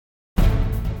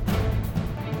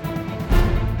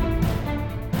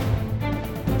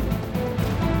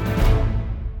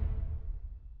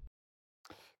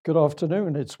Good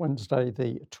afternoon. It's Wednesday,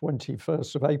 the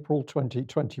 21st of April,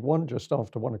 2021, just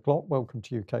after 1 o'clock. Welcome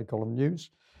to UK Column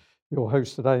News. Your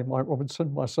host today, Mike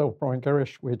Robinson, myself, Brian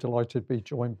Gerrish. We're delighted to be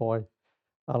joined by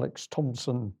Alex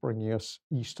Thompson, bringing us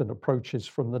Eastern approaches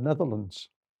from the Netherlands.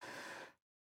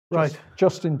 Right.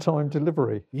 Just in time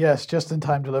delivery. Yes, just in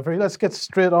time delivery. Let's get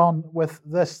straight on with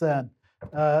this then.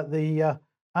 The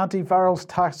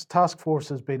antivirals task force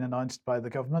has been announced by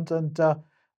the government, and I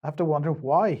have to wonder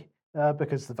why.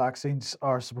 Because the vaccines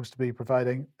are supposed to be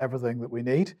providing everything that we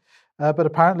need. But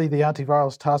apparently the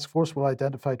antivirals task force will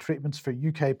identify treatments for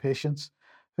UK patients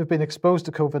who've been exposed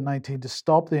to COVID-19 to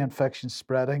stop the infection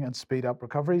spreading and speed up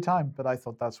recovery time. But I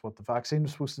thought that's what the vaccine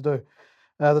was supposed to do.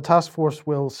 The task force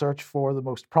will search for the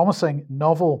most promising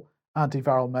novel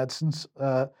antiviral medicines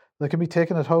that can be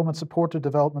taken at home and support their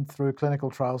development through clinical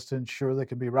trials to ensure they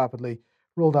can be rapidly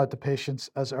rolled out to patients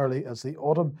as early as the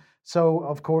autumn. So,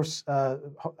 of course,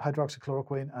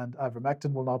 hydroxychloroquine and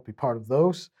ivermectin will not be part of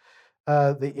those.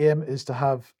 The aim is to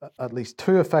have at least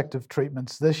 2 effective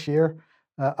treatments this year,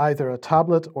 either a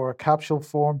tablet or a capsule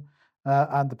form,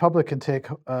 and the public can take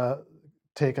it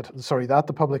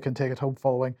home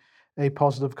following a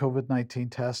positive COVID-19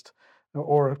 test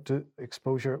or to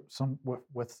exposure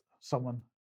with someone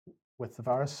with the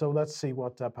virus. So let's see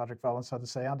what Patrick Vallance had to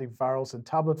say. Antivirals in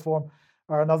tablet form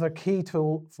are another key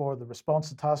tool for the response.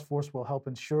 The task force will help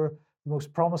ensure the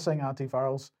most promising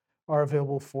antivirals are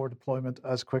available for deployment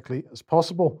as quickly as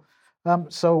possible.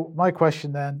 So my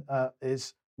question then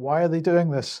is, why are they doing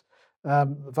this?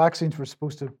 Vaccines were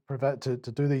supposed to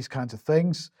to do these kinds of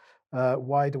things.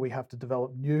 Why do we have to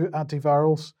develop new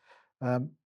antivirals?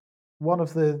 One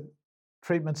of the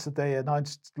treatments that they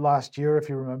announced last year, if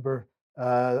you remember,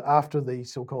 after the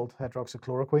so-called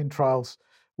hydroxychloroquine trials,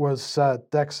 was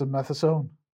dexamethasone.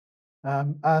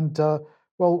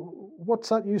 Well, what's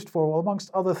that used for? Well, amongst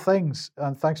other things,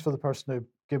 and thanks for the person who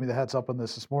gave me the heads up on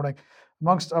this morning,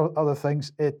 amongst other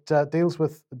things, it deals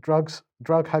with drug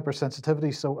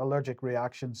hypersensitivity, so allergic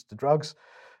reactions to drugs.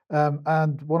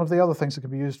 And one of the other things it can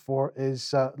be used for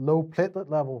is low platelet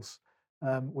levels,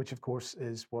 which of course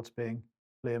is what's being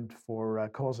blamed for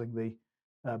causing the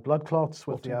blood clots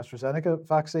with the AstraZeneca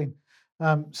vaccine.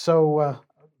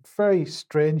 Very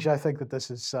strange, I think, that this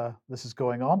is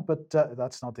going on, but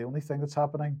that's not the only thing that's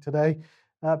happening today,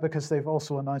 because they've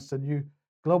also announced a new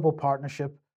global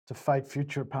partnership to fight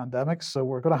future pandemics. So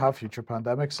we're going to have future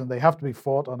pandemics, and they have to be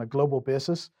fought on a global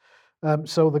basis.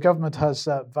 So the government has,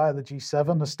 via the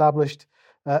G7, established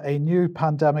a new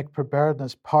pandemic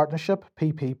preparedness partnership,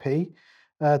 PPP,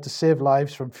 to save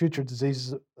lives from future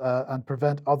diseases and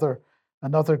prevent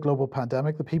another global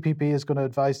pandemic. The PPP is going to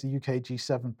advise the UK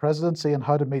G7 presidency on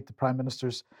how to meet the Prime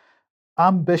Minister's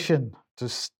ambition to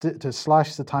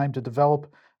slash the time to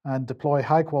develop and deploy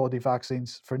high-quality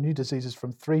vaccines for new diseases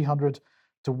from 300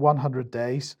 to 100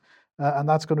 days. And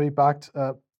that's going to be backed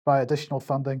by additional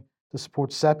funding to support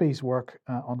CEPI's work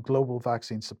on global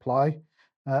vaccine supply.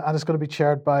 And it's going to be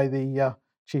chaired by the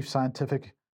Chief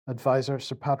Scientific Advisor,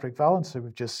 Sir Patrick Vallance, who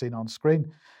we've just seen on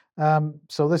screen.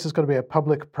 So this is going to be a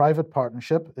public-private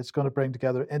partnership. It's going to bring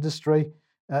together industry,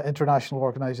 international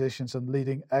organisations and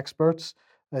leading experts.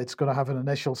 It's going to have an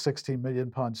initial £16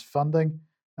 million funding,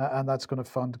 and that's going to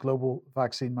fund global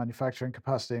vaccine manufacturing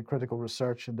capacity and critical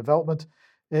research and development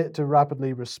to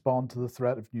rapidly respond to the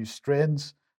threat of new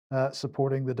strains,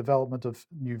 supporting the development of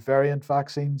new variant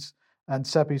vaccines. And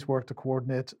CEPI's work to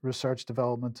coordinate research,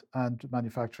 development and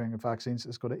manufacturing of vaccines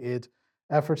is going to aid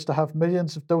efforts to have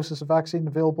millions of doses of vaccine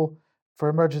available for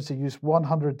emergency use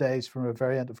 100 days from a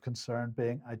variant of concern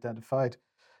being identified.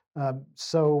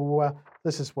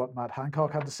 This is what Matt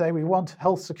Hancock had to say. We want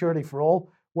health security for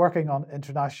all, working on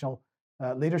international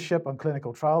leadership on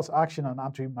clinical trials, action on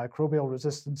antimicrobial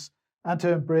resistance, and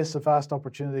to embrace the vast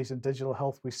opportunities in digital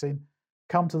health we've seen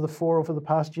come to the fore over the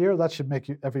past year. That should make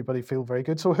everybody feel very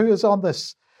good. So who is on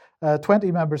this?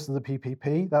 20 members of the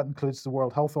PPP. That includes the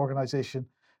World Health Organization,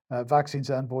 Vaccines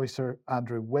Envoy Sir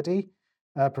Andrew Whitty,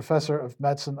 Professor of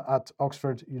Medicine at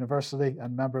Oxford University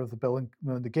and member of the Bill and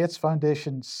Melinda Gates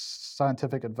Foundation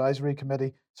Scientific Advisory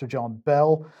Committee, Sir John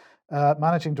Bell,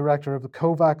 Managing Director of the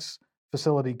COVAX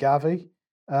facility, Gavi,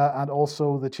 and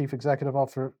also the Chief Executive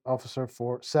Officer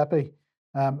for CEPI.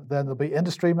 Then there'll be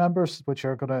industry members, which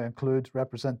are going to include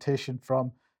representation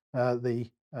from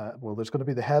there's going to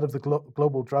be the head of the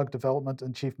Global Drug Development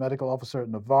and Chief Medical Officer at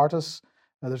Novartis.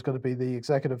 There's going to be the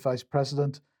Executive Vice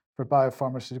President for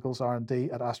Biopharmaceuticals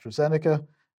R&D at AstraZeneca,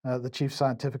 the Chief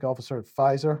Scientific Officer at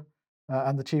Pfizer,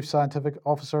 and the Chief Scientific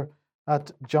Officer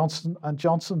at Johnson &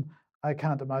 Johnson. I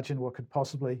can't imagine what could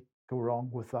possibly go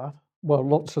wrong with that. Well,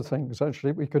 lots of things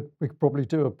actually. We could probably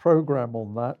do a program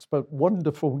on that. But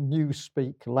wonderful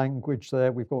newspeak language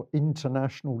there. We've got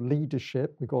international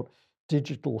leadership. We've got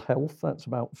digital health. That's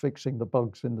about fixing the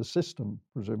bugs in the system,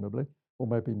 presumably, or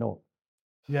maybe not.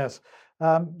 Yes.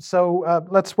 So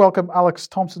let's welcome Alex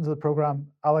Thompson to the program.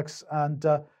 Alex, and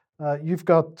you've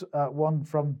got one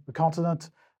from the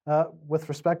continent with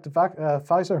respect to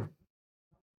Pfizer.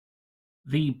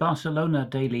 The Barcelona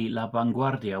daily La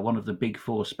Vanguardia, one of the big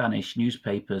four Spanish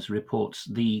newspapers, reports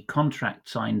the contract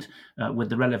signed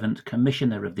with the relevant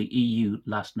commissioner of the EU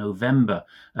last November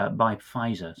by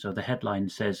Pfizer. So the headline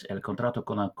says, El contrato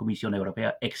con la Comisión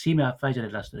Europea exime a Pfizer de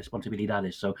las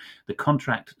responsabilidades. So the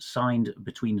contract signed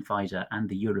between Pfizer and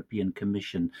the European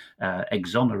Commission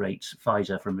exonerates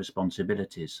Pfizer from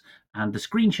responsibilities. And the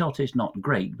screenshot is not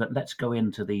great, but let's go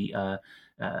into the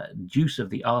juice of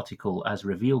the article as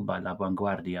revealed by La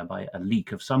Vanguardia by a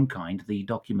leak of some kind. The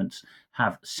documents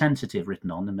have sensitive written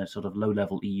on them, a sort of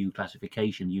low-level EU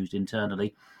classification used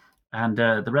internally. And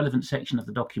the relevant section of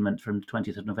the document from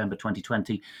 20th of November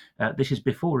 2020, this is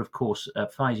before, of course,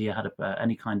 Pfizer had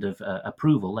any kind of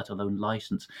approval, let alone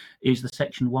license, is the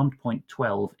section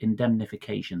 1.12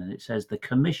 indemnification. And it says the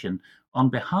Commission, on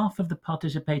behalf of the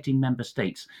participating member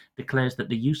states, declares that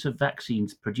the use of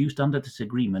vaccines produced under this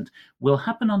agreement will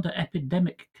happen under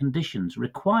epidemic conditions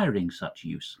requiring such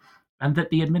use, and that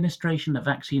the administration of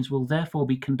vaccines will therefore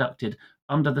be conducted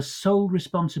under the sole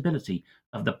responsibility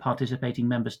of the participating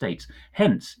member states.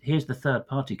 Hence, here's the third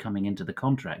party coming into the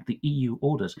contract. The EU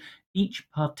orders each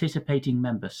participating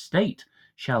member state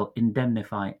shall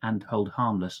indemnify and hold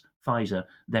harmless Pfizer,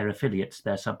 their affiliates,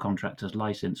 their subcontractors,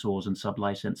 licensors and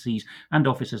sub-licensees, and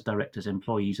officers, directors,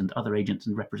 employees, and other agents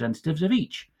and representatives of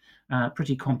each.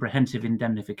 Pretty comprehensive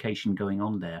indemnification going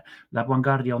on there. La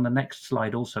Vanguardia on the next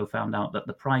slide also found out that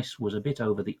the price was a bit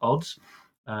over the odds.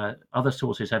 Other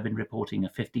sources have been reporting a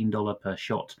 $15 per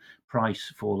shot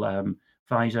price for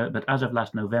Pfizer, but as of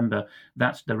last November,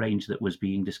 that's the range that was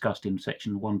being discussed in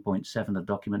section 1.7 of the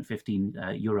document,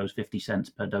 €15, 50 cents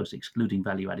per dose, excluding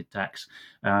value-added tax.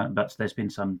 But there's been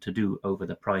some to do over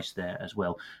the price there as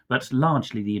well. But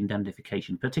largely the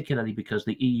indemnification, particularly because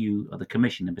the EU, or the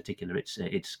Commission in particular,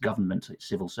 its government, its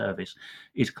civil service,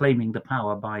 is claiming the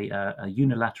power by a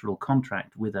unilateral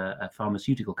contract with a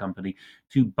pharmaceutical company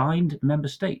to bind member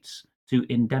states to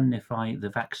indemnify the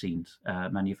vaccines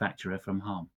manufacturer from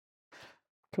harm.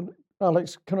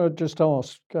 Alex, can I just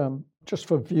ask, just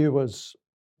for viewers,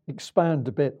 expand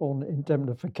a bit on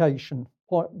indemnification?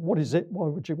 What is it? Why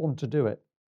would you want to do it?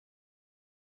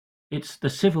 It's the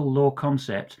civil law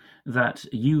concept that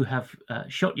you have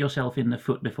shot yourself in the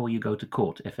foot before you go to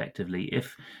court, effectively.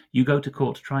 If you go to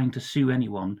court trying to sue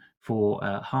anyone for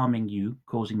harming you,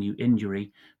 causing you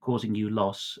injury, causing you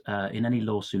loss in any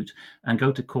lawsuit, and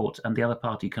go to court, and the other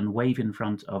party can wave in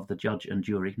front of the judge and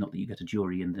jury, not that you get a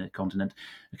jury in the continent,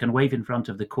 can wave in front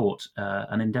of the court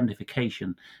an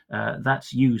indemnification.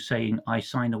 That's you saying, I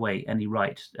sign away any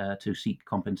right to seek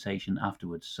compensation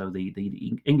afterwards. So the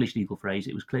English legal phrase,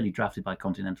 it was clearly drafted by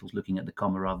Continentals looking at the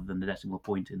comma rather than the decimal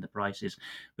point in the prices,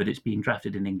 but it's being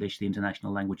drafted in English, the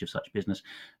international language of such business.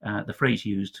 The phrase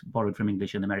used, borrowed from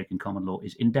English and American common law,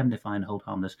 is indemnify and hold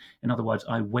harmless. In other words,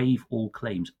 I waive all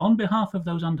claims on behalf of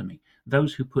those under me,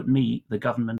 those who put me, the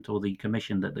government or the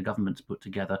commission that the government's put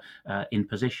together, in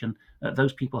position.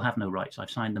 Those people have no rights. I've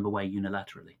signed them away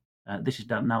unilaterally. This is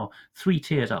done now 3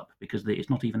 tiers up, because it's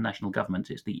not even national governments,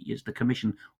 it's the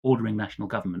commission ordering national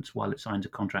governments while it signs a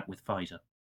contract with Pfizer.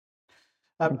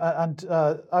 And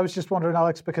I was just wondering,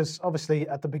 Alex, because obviously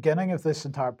at the beginning of this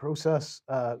entire process,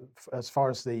 as far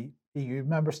as the EU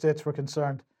member states were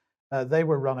concerned, they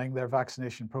were running their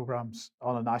vaccination programs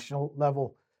on a national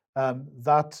level.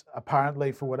 That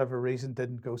apparently, for whatever reason,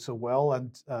 didn't go so well,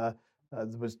 and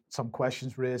there was some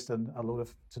questions raised and a lot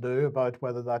of to-do about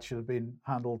whether that should have been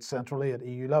handled centrally at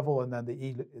EU level, and then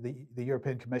the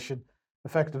European Commission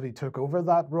effectively took over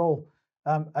that role.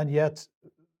 And yet,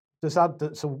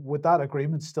 would that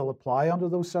agreement still apply under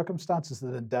those circumstances,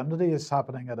 that indemnity is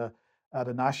happening at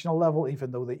a national level,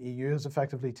 even though the EU has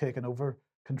effectively taken over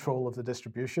control of the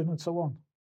distribution and so on?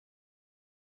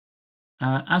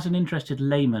 As an interested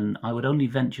layman, I would only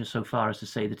venture so far as to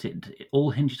say that it all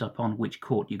hinges upon which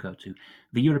court you go to.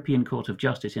 The European Court of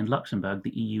Justice in Luxembourg, the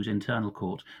EU's internal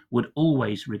court, would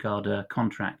always regard a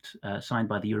contract signed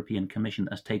by the European Commission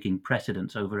as taking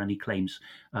precedence over any claims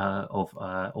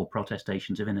or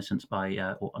protestations of innocence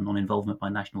or non-involvement by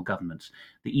national governments.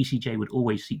 The ECJ would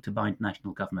always seek to bind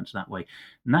national governments that way.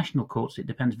 National courts, it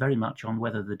depends very much on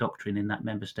whether the doctrine in that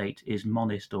member state is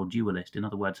monist or dualist. In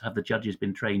other words, have the judges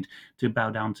been trained to bow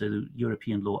down to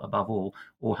European law above all,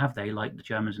 or have they, like the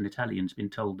Germans and Italians, been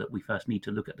told that we first need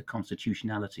to look at the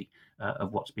constitutionality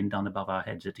of what's been done above our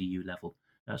heads at EU level?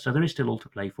 So there is still all to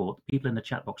play for. People in the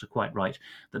chat box are quite right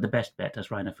that the best bet,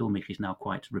 as Rainer Füllmich is now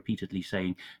quite repeatedly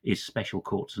saying, is special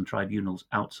courts and tribunals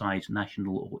outside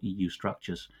national or EU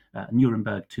structures.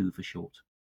 Nuremberg 2 for short.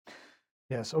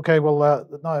 Yes, okay, well,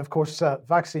 now, of course,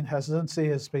 vaccine hesitancy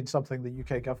has been something the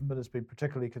UK government has been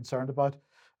particularly concerned about.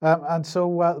 And so,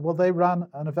 well, they ran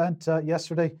an event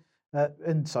yesterday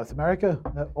in South America,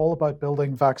 all about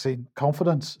building vaccine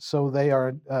confidence. So they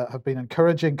have been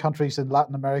encouraging countries in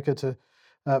Latin America to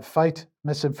fight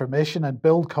misinformation and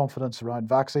build confidence around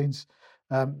vaccines.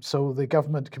 So the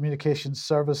Government Communications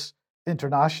Service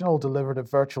International delivered a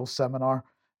virtual seminar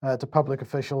to public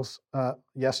officials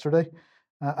yesterday.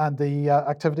 And the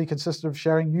activity consisted of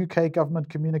sharing UK government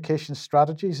communication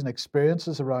strategies and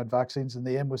experiences around vaccines, and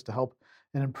the aim was to help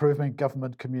in improving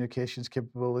government communications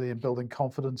capability and building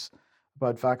confidence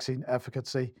about vaccine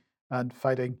efficacy and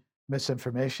fighting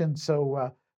misinformation.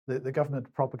 So the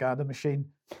government propaganda machine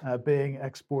being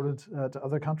exported to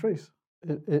other countries.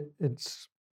 It's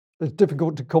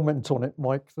difficult to comment on it,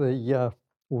 Mike. The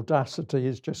audacity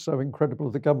is just so incredible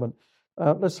of the government.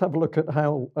 Let's have a look at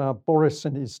how Boris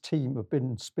and his team have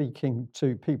been speaking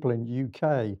to people in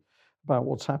UK about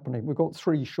what's happening. We've got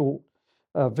 3 short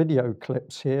video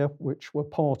clips here, which were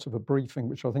part of a briefing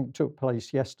which I think took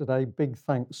place yesterday. Big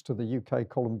thanks to the UK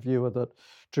column viewer that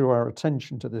drew our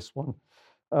attention to this one.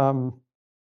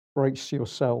 Brace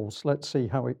yourselves. Let's see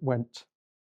how it went.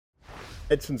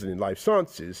 Medicines and in life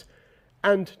sciences,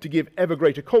 and to give ever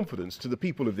greater confidence to the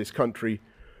people of this country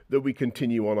that we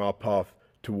continue on our path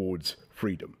towards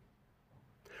freedom.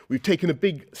 We've taken a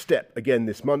big step again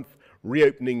this month,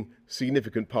 reopening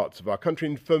significant parts of our country,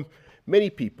 and for many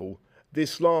people,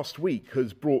 this last week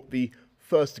has brought the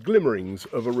first glimmerings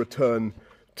of a return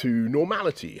to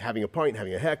normality, having a pint,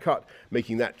 having a haircut,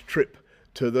 making that trip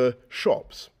to the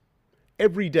shops.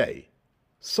 Every day,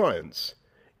 science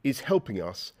is helping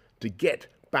us to get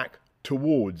back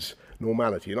towards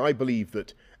normality, and I believe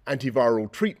that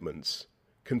antiviral treatments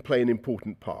can play an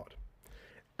important part.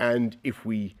 And if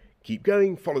we keep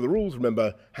going, follow the rules,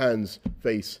 remember hands,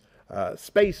 face,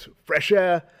 space, fresh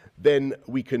air, then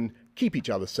we can keep each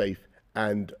other safe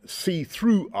and see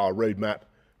through our roadmap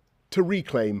to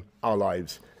reclaim our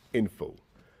lives in full.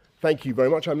 Thank you very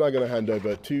much. I'm now going to hand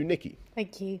over to Nikki.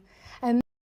 Thank you.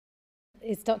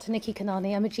 It's Dr. Nikki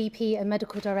Kanani. I'm a GP and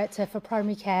medical director for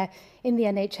primary care in the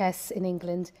NHS in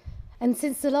England. And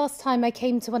since the last time I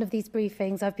came to one of these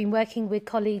briefings, I've been working with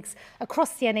colleagues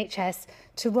across the NHS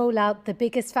to roll out the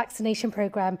biggest vaccination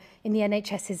programme in the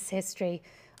NHS's history.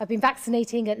 I've been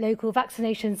vaccinating at local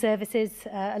vaccination services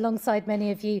alongside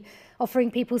many of you, offering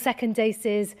people second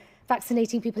doses,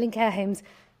 vaccinating people in care homes,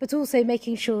 but also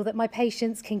making sure that my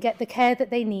patients can get the care that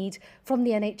they need from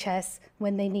the NHS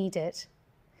when they need it.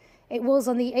 It was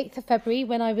on the 8th of February,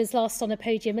 when I was last on a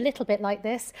podium a little bit like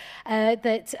this,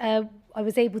 that I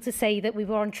was able to say that we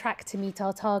were on track to meet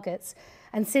our targets.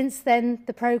 And since then,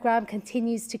 the programme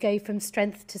continues to go from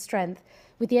strength to strength,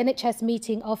 with the NHS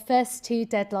meeting our first 2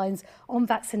 deadlines on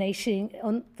vaccinating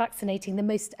the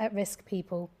most at-risk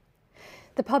people.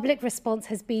 The public response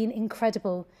has been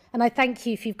incredible, and I thank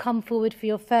you if you've come forward for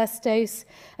your first dose,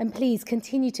 and please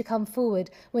continue to come forward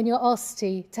when you're asked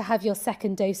to have your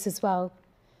second dose as well.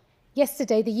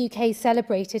 Yesterday, the UK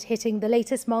celebrated hitting the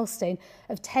latest milestone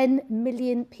of 10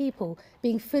 million people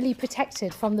being fully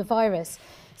protected from the virus.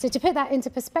 So to put that into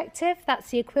perspective,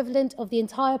 that's the equivalent of the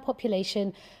entire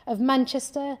population of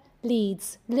Manchester,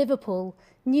 Leeds, Liverpool,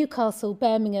 Newcastle,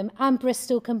 Birmingham and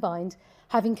Bristol combined,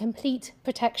 having complete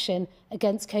protection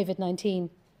against COVID-19.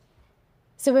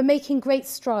 So we're making great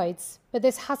strides, but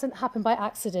this hasn't happened by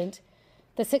accident.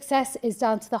 The success is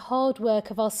down to the hard work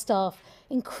of our staff,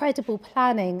 incredible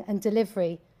planning and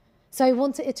delivery. So I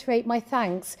want to iterate my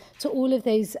thanks to all of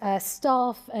those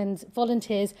staff and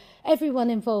volunteers, everyone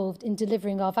involved in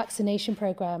delivering our vaccination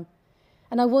programme.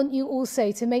 And I want you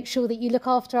also to make sure that you look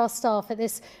after our staff at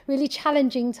this really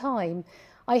challenging time.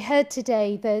 I heard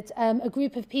today that a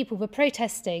group of people were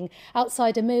protesting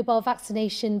outside a mobile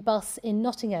vaccination bus in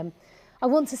Nottingham. I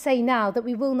want to say now that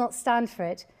we will not stand for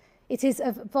it. It is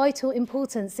of vital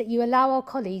importance that you allow our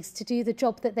colleagues to do the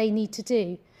job that they need to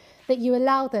do, that you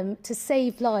allow them to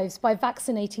save lives by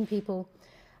vaccinating people.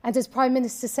 And as Prime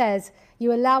Minister says,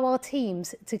 you allow our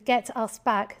teams to get us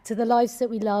back to the lives that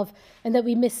we love and that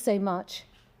we miss so much.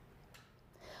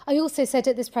 I also said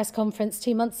at this press conference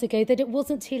 2 months ago that it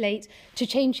wasn't too late to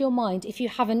change your mind if you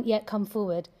haven't yet come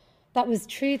forward. That was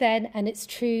true then and it's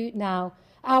true now.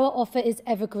 Our offer is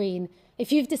evergreen.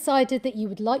 If you've decided that you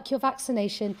would like your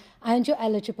vaccination and you're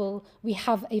eligible, we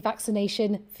have a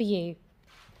vaccination for you.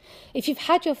 If you've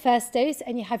had your first dose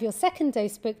and you have your second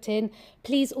dose booked in,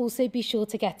 please also be sure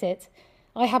to get it.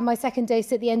 I had my second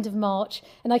dose at the end of March,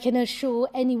 and I can assure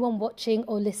anyone watching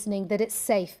or listening that it's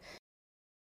safe.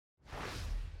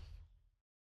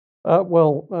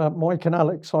 Mike and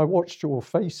Alex, I watched your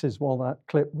faces while that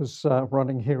clip was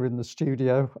running here in the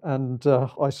studio, and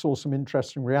I saw some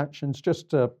interesting reactions. Just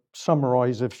to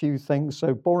summarise a few things.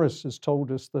 So Boris has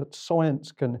told us that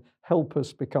science can help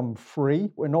us become free.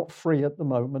 We're not free at the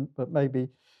moment, but maybe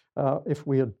if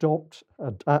we adapt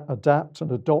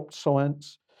and adopt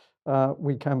science,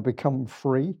 we can become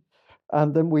free.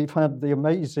 And then we've had the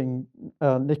amazing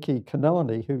Nikki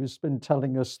Kanani, who's been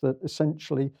telling us that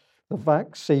essentially the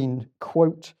vaccine,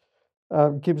 quote,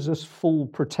 gives us full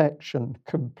protection,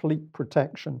 complete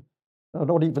protection.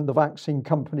 Not even the vaccine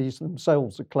companies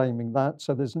themselves are claiming that,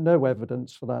 so there's no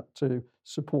evidence for that to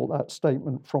support that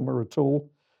statement from her at all.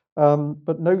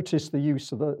 But notice the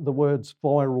use of the words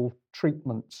viral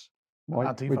treatments. Right?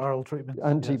 Antiviral treatments.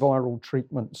 Antiviral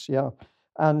treatments, yeah.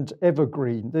 And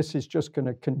evergreen. This is just going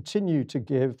to continue to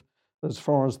give as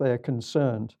far as they're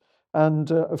concerned.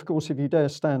 And of course, if you dare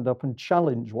stand up and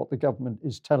challenge what the government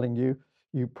is telling you,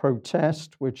 you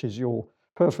protest, which is your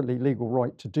perfectly legal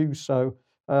right to do so,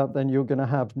 then you're going to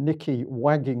have Nikki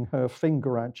wagging her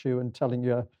finger at you and telling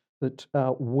you that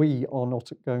we are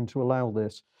not going to allow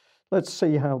this. Let's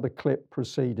see how the clip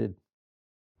proceeded.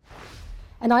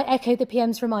 And I echo the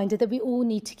PM's reminder that we all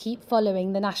need to keep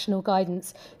following the national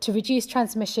guidance to reduce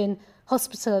transmission,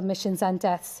 hospital admissions and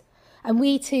deaths. And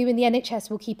we too in the NHS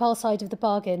will keep our side of the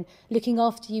bargain, looking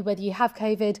after you whether you have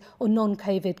COVID or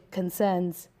non-COVID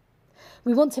concerns.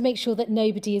 We want to make sure that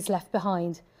nobody is left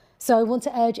behind. So I want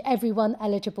to urge everyone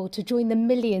eligible to join the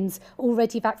millions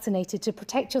already vaccinated to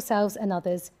protect yourselves and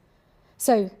others.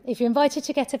 So if you're invited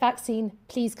to get a vaccine,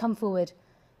 please come forward.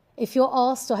 If you're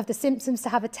asked or have the symptoms to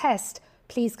have a test,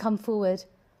 please come forward.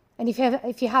 And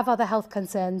if you have other health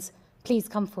concerns, please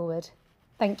come forward.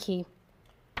 Thank you.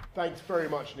 Thanks very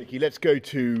much, Nikki. Let's go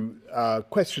to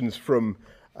questions from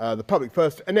the public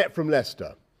first. Annette from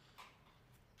Leicester.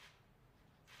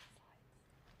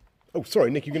 Oh,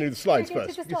 sorry, Nick, you're going to do the slides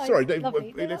first. Sorry,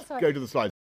 let's go to the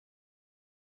slides.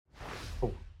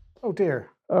 Oh dear.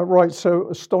 Right, so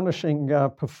astonishing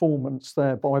performance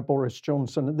there by Boris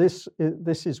Johnson. This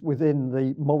is within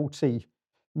the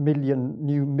multi-million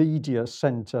new media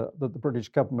centre that the British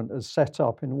government has set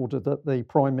up in order that the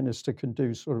Prime Minister can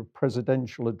do sort of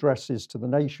presidential addresses to the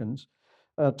nation.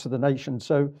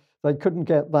 So they couldn't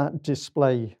get that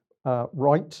display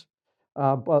right.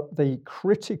 But the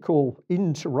critical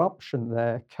interruption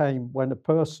there came when a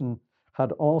person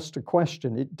had asked a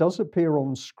question. It does appear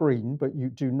on screen, but you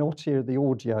do not hear the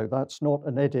audio. That's not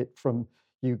an edit from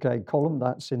UK Column,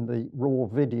 that's in the raw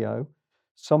video.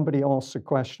 Somebody asks a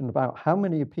question about how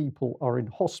many people are in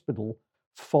hospital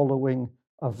following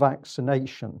a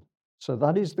vaccination. So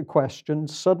that is the question.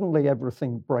 Suddenly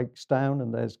everything breaks down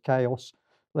and there's chaos.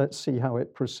 Let's see how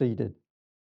it proceeded.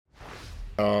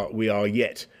 We are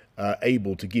yet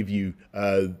able to give you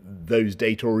those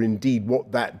data, or indeed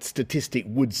what that statistic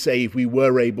would say if we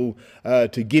were able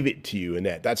to give it to you,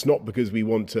 Annette. That's not because we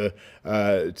want to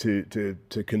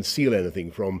conceal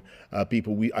anything from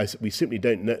people. We simply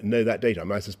don't know that data. I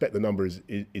mean, I suspect the number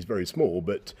is very small,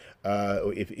 but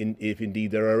if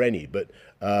indeed there are any. But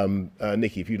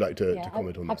Nikki, if you'd like to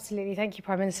comment on that. Absolutely, thank you,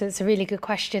 Prime Minister. It's a really good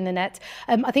question, Annette.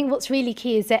 I think what's really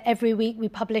key is that every week we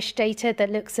publish data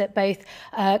that looks at both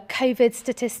COVID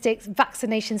statistics,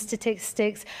 vaccination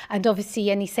statistics, and obviously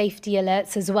any safety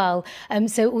alerts as well.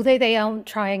 So although they aren't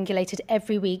triangulated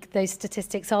every week, those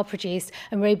statistics are produced,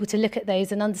 and we're able to look at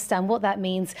those and understand what that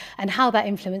means and how that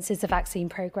influences the vaccine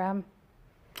programme.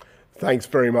 Thanks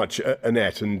very much,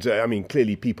 Annette. And I mean,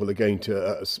 clearly people are going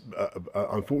to,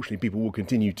 unfortunately, people will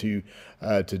continue to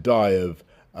die of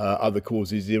other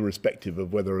causes, irrespective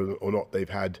of whether or not they've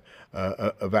had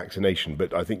a vaccination.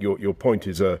 But I think your point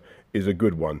is a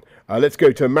good one. Let's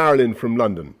go to Marilyn from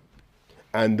London.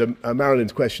 And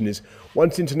Marilyn's question is,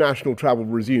 once international travel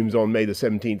resumes on May the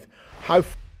 17th, how...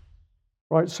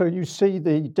 Right, so you see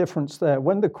the difference there.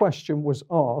 When the question was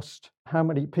asked, how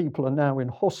many people are now in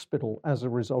hospital as a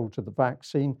result of the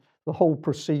vaccine, the whole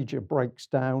procedure breaks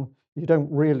down. You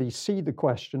don't really see the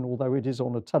question, although it is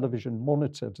on a television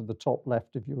monitor to the top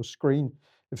left of your screen.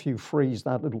 If you freeze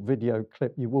that little video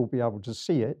clip, you will be able to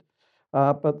see it.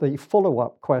 But the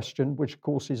follow-up question, which of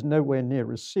course is nowhere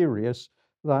near as serious,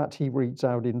 that he reads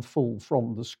out in full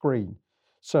from the screen.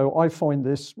 So I find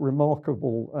this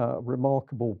remarkable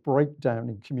breakdown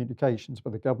in communications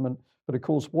with the government. But of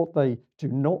course, what they do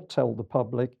not tell the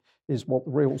public is what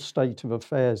the real state of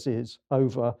affairs is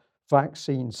over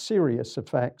vaccine serious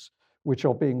effects, which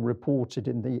are being reported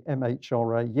in the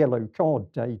MHRA yellow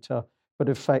card data, but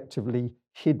effectively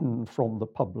hidden from the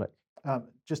public.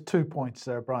 Just 2 points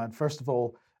there, Brian. First of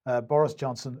all, Boris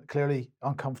Johnson clearly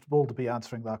uncomfortable to be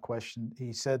answering that question.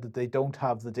 He said that they don't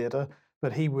have the data,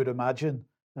 but he would imagine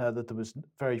that there was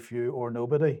very few or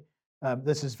nobody.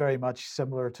 This is very much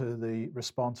similar to the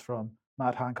response from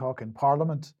Matt Hancock in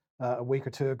Parliament a week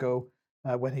or two ago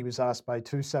when he was asked by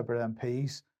 2 separate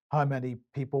MPs how many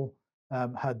people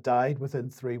had died within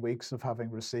 3 weeks of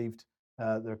having received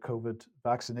their COVID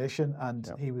vaccination. And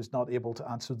he was not able to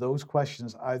answer those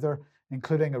questions either,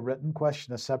 including a written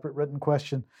question, a separate written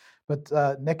question. But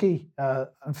Nikki,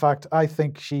 in fact, I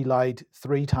think she lied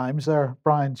 3 times there,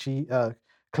 Brian. She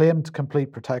claimed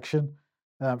complete protection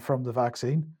from the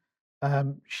vaccine.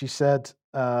 She said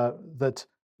that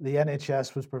the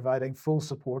NHS was providing full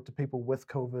support to people with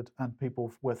COVID and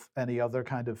people with any other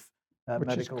kind of which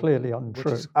medical. Is clearly untrue.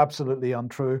 Which is absolutely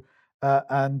untrue.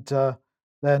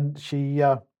 Then she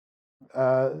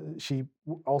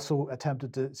also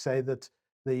attempted to say that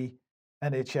the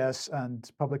NHS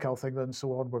and Public Health England and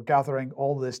so on were gathering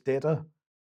all this data,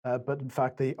 but in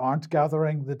fact they aren't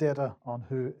gathering the data on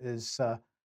who is,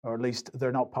 or at least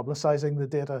they're not publicizing the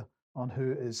data on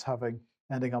who is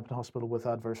ending up in hospital with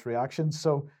adverse reactions.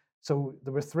 So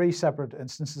there were 3 separate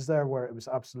instances there where it was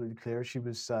absolutely clear she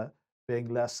was being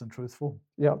less than truthful.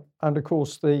 Yeah, and of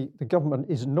course the government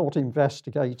is not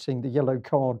investigating the yellow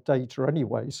card data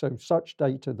anyway. So such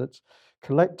data that's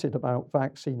collected about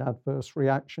vaccine adverse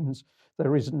reactions,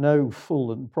 there is no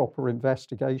full and proper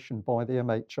investigation by the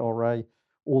MHRA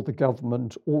or the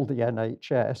government or the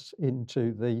NHS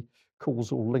into the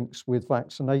causal links with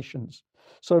vaccinations.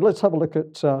 So let's have a look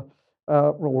at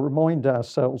or remind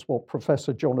ourselves what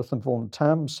Professor Jonathan von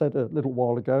Tam said a little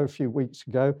while ago, a few weeks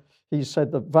ago. He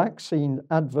said that vaccine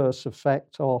adverse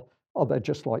effects are they're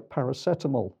just like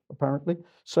paracetamol, apparently.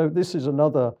 So this is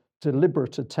another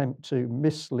deliberate attempt to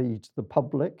mislead the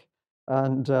public.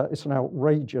 And it's an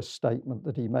outrageous statement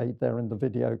that he made there in the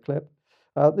video clip.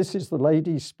 This is the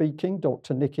lady speaking,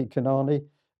 Dr. Nikki Kanani.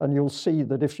 And you'll see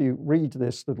that if you read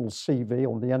this little CV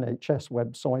on the NHS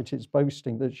website, it's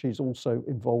boasting that she's also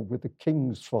involved with the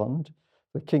King's Fund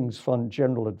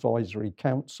General Advisory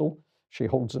Council. She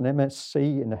holds an MSc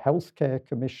in healthcare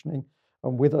commissioning,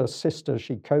 and with her sister,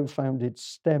 she co-founded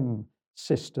STEM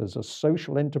Sisters, a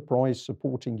social enterprise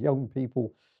supporting young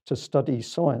people to study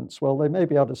science. Well, they may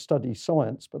be able to study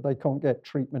science, but they can't get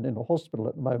treatment in a hospital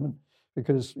at the moment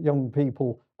because young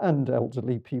people and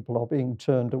elderly people are being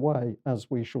turned away, as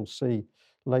we shall see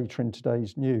later in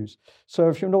today's news. So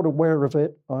if you're not aware of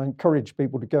it, I encourage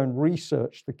people to go and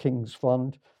research the King's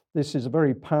Fund. This is a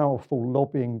very powerful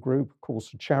lobbying group, of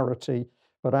course, a charity,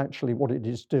 but actually what it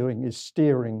is doing is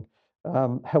steering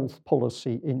health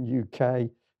policy in UK,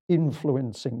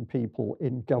 influencing people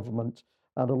in government,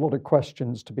 and a lot of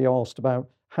questions to be asked about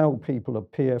how people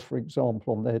appear, for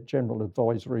example, on their General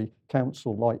Advisory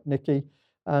Council like Nikki,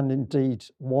 and indeed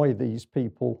why these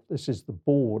people, this is the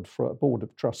board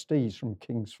of trustees from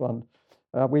King's Fund.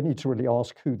 We need to really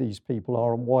ask who these people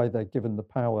are and why they're given the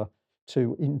power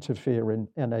to interfere in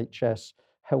NHS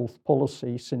health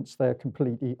policy, since they're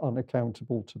completely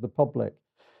unaccountable to the public.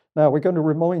 Now, we're going to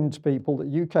remind people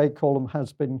that UK Column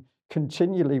has been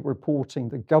continually reporting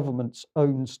the government's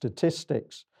own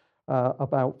statistics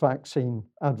about vaccine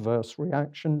adverse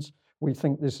reactions. We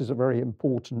think this is a very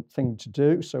important thing to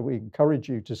do, so we encourage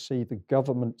you to see the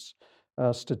government's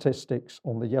statistics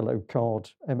on the yellow card,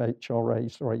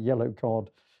 yellow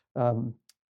card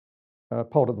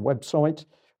part of the website.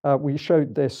 We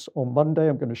showed this on Monday.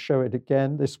 I'm going to show it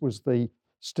again. This was the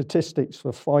statistics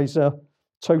for Pfizer.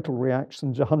 Total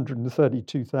reactions,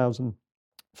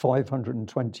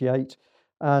 132,528,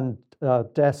 and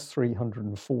deaths,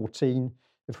 314.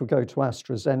 If we go to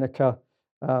AstraZeneca,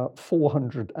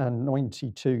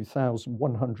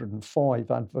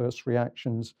 492,105 adverse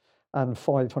reactions and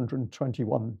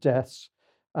 521 deaths.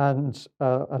 And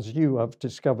as you have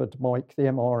discovered, Mike, the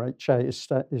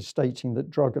MHRA is stating that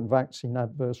drug and vaccine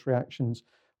adverse reactions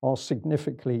are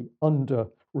significantly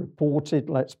underreported.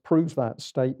 Let's prove that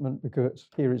statement, because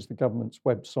here is the government's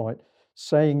website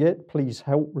saying it. Please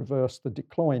help reverse the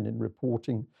decline in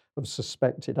reporting of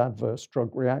suspected adverse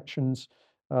drug reactions.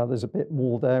 There's a bit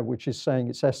more there, which is saying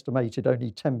it's estimated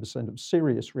only 10% of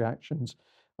serious reactions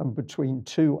and between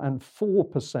 2 and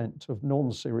 4% of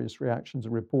non-serious reactions are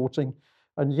reporting.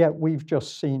 And yet we've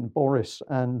just seen Boris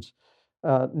and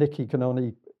Nikki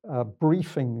Kanani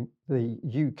briefing the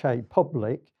UK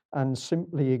public and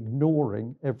simply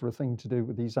ignoring everything to do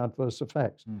with these adverse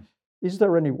effects. Is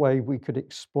there any way we could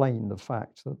explain the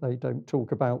fact that they don't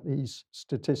talk about these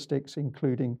statistics,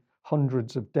 including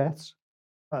hundreds of deaths?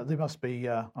 They must be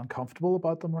uncomfortable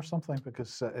about them or something,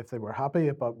 because if they were happy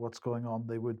about what's going on,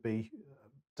 they would be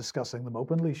discussing them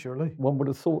openly, surely. One would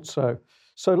have thought so.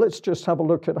 So let's just have a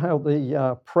look at how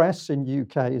the press in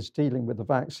UK is dealing with the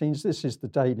vaccines. This is the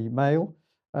Daily Mail.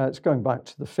 It's going back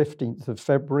to the 15th of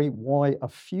February. Why a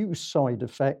few side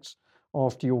effects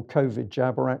after your COVID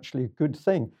jab are actually a good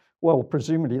thing. Well,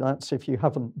 presumably that's if you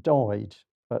haven't died,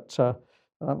 but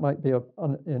that might be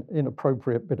an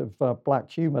inappropriate bit of black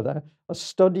humour there. A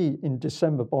study in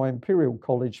December by Imperial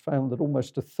College found that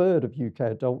almost a third of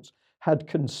UK adults had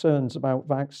concerns about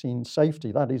vaccine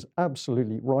safety. That is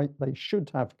absolutely right. They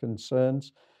should have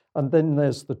concerns. And then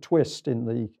there's the twist in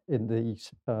the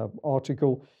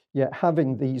article. Yet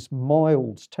having these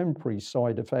mild temporary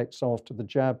side effects after the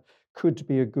jab could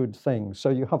be a good thing. So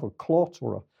you have a clot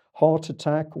or a heart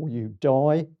attack, or you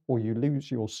die, or you lose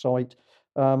your sight.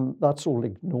 That's all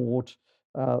ignored.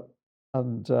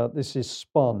 And this is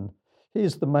spun.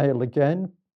 Here's the Mail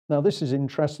again. Now, this is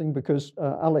interesting because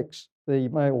Alex, the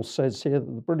Mail says here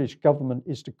that the British government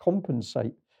is to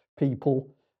compensate people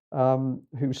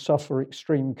who suffer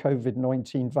extreme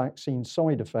COVID-19 vaccine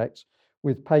side effects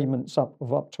with payments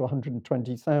of up to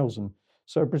 120,000.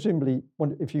 So presumably,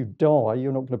 if you die,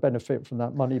 you're not going to benefit from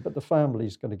that money, but the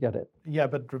family's going to get it. Yeah,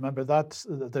 but remember that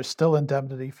there's still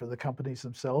indemnity for the companies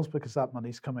themselves, because that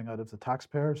money's coming out of the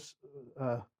taxpayers'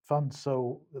 fund.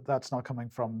 So that's not coming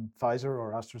from Pfizer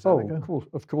or AstraZeneca. Oh,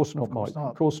 of course not, Mike.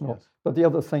 Of course not. Yes. But the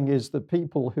other thing is that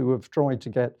people who have tried to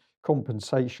get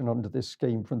compensation under this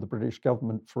scheme from the British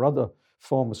government for other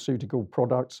pharmaceutical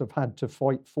products have had to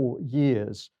fight for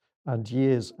years and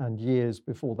years and years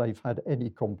before they've had any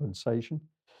compensation.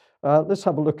 Let's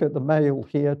have a look at the Mail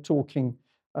here, talking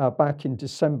back in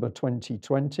December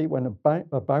 2020, when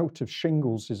a bout of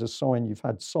shingles is a sign you've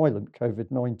had silent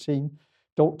COVID-19.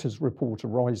 Doctors report a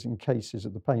rise in cases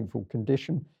of the painful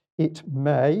condition. It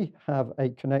may have a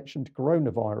connection to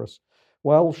coronavirus.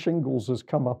 Well, shingles has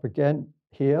come up again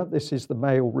here. This is the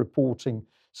Mail reporting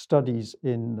studies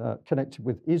connected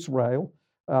with Israel,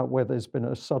 where there's been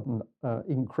a sudden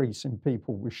increase in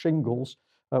people with shingles.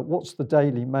 What's the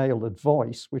Daily Mail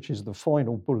advice, which is the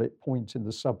final bullet point in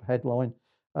the subheadline,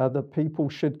 that people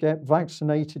should get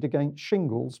vaccinated against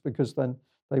shingles, because then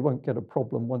they won't get a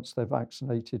problem once they're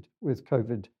vaccinated with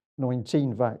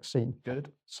COVID-19 vaccine.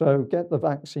 Good. So get the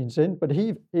vaccines in. But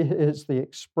here's the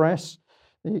Express.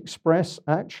 The Express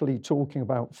actually talking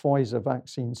about Pfizer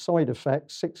vaccine side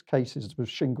effects. 6 cases of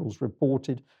shingles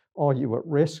reported. Are you at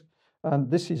risk?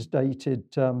 And this is dated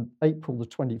April the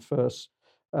 21st,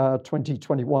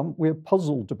 2021. We're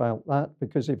puzzled about that,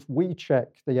 because if we check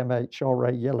the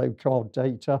MHRA yellow card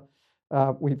data,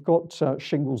 we've got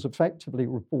shingles effectively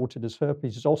reported as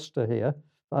herpes zoster here.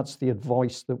 That's the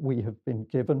advice that we have been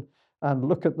given. And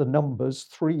look at the numbers,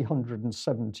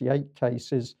 378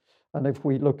 cases. And if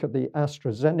we look at the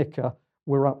AstraZeneca,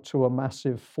 we're up to a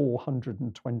massive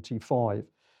 425.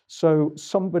 So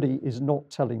somebody is not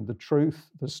telling the truth.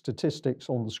 The statistics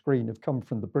on the screen have come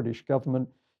from the British government,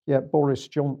 yet Boris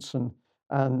Johnson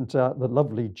and the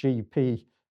lovely GP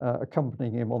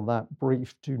accompanying him on that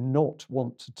brief do not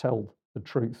want to tell the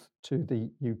truth to the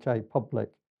UK public.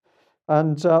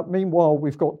 And meanwhile,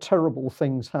 we've got terrible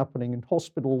things happening in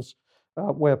hospitals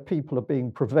where people are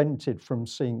being prevented from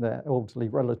seeing their elderly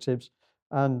relatives.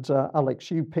 And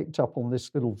Alex, you picked up on this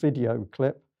little video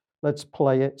clip. Let's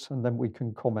play it and then we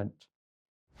can comment.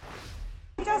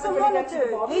 He doesn't want to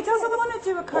do. He doesn't want to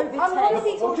do a COVID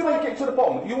test. What do you mean get to the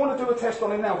bottom? You want to do a test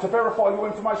on him now to verify your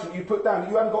information that you put down that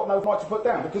you haven't got no right to put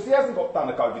down, because he hasn't done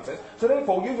a COVID test. So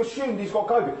therefore, you've assumed he's got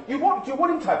COVID. Do you want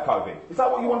him to have COVID? Is that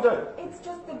what you want to do? It's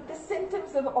just the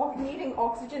symptoms of needing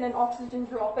oxygen and oxygen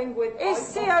dropping with...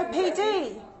 It's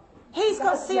COPD. He's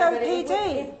got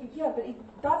COPD.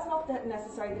 That's not that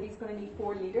necessary that he's going to need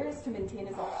 4 litres to maintain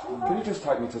his oxygen. Can you just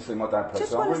take me to see my dad, please?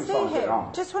 Just want to see him.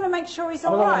 Just want to make sure he's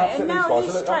I'm all right. And now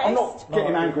he's stressed. I'm not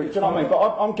getting angry, do you know what I mean?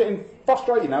 But I'm getting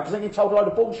frustrated now because I think you told a load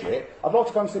of bullshit. I'd like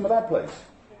to go and see my dad, please.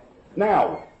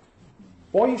 Now,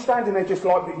 why are you standing there just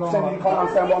like pretending you can't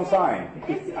understand what I'm saying?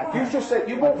 You just said,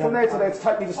 you walked from there to there to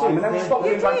take me to see him, and then you stopped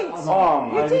me and went,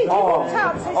 You did. You walked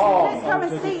out and said, let's come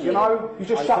and see you. You know, you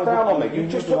just shut down on me. You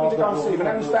just took me to go and see him, and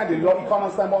then you're standing like you can't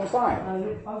understand what I'm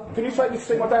saying. Can you take me to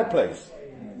see my dad, please?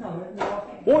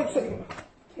 What?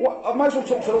 I may as well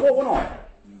talk to the wall, wouldn't I?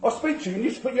 I speak to you, and you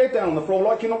just put your head down on the floor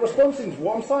like you're not responding to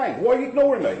what I'm saying. Why are you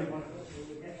ignoring me?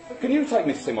 Can you take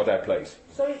me to see my dad, please?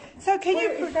 So can you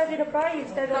put that in a bay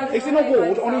instead of... He's in a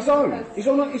ward on his own. He's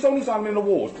on his own in a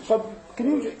ward. So can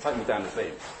you take me down to see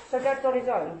him? So Dad's on his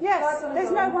own? Yes,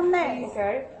 There's no one there.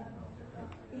 Okay.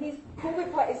 He's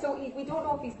COVID positive, so we don't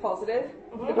know if he's positive.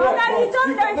 Well, no, you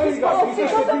don't know if he's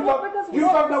positive. You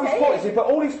don't know he's positive, but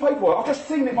all his paperwork, I've just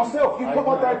seen it myself. You put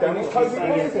my dad down, he's COVID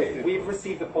positive. We've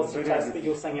received a positive test, but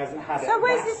you're saying he hasn't had it. So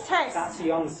where's his test? That's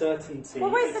the uncertainty.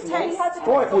 Well, where's the test?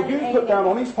 Right, well, you put down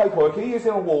on his paperwork, he is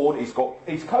in a ward, he's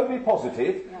COVID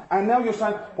positive, and now you're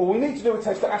saying, well, we need to do a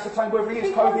test to ascertain whether he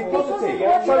is COVID positive.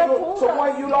 So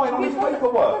why are you lying on his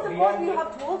paperwork? Because of what you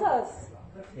have told us.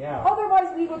 Yeah.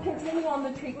 Otherwise, we would continue on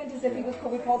the treatment as if he was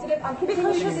COVID positive and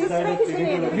continue to suspecting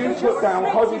him. You put down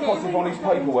COVID positive on his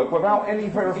paperwork without any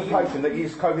verification that he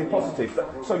is COVID positive.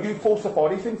 So you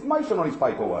falsified his information on his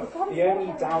paperwork. The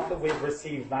only doubt that we've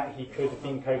received that he could have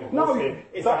been COVID No, positive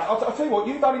is that... I'll tell you what,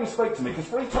 you don't even speak to me, because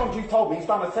 3 times you've told me he's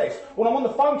done a test. Well, I'm on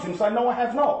the phone to him saying, no, I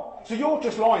have not. So you're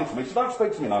just lying to me, so don't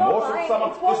speak to me no more. So someone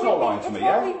just not lying to me,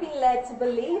 yeah? It's what we've been led to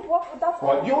believe.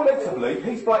 Right, you're led to believe,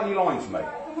 he's blatantly lying to me.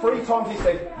 3 times he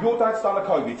said, your dad's done a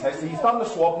COVID test, he's done the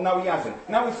swab, no he hasn't.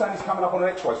 Now he's saying he's coming up on an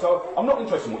x-ray, so I'm not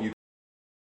interested in what you...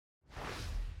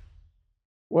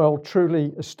 Well,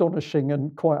 truly astonishing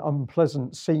and quite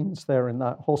unpleasant scenes there in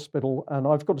that hospital. And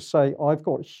I've got to say, I've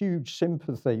got huge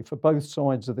sympathy for both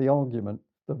sides of the argument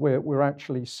that we're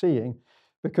actually seeing,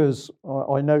 because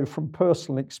I know from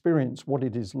personal experience what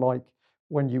it is like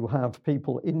when you have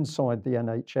people inside the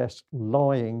NHS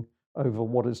lying over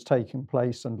what has taken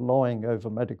place and lying over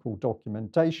medical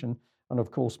documentation. And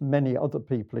of course, many other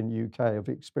people in the UK have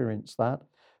experienced that.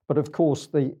 But of course,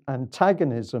 the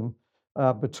antagonism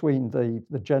between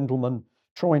the gentleman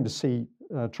trying to see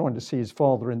his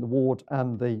father in the ward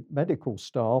and the medical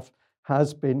staff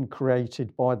has been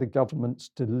created by the government's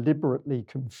deliberately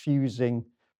confusing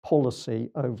policy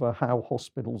over how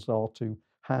hospitals are to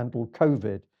handle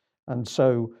COVID. And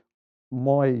so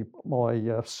my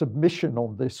submission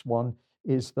on this one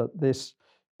is that this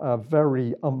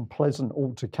very unpleasant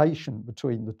altercation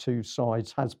between the two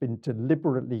sides has been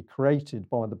deliberately created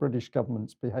by the British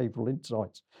government's Behavioural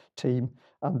Insights team,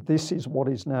 and this is what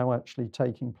is now actually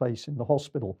taking place in the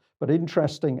hospital. But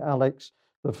interesting, Alex,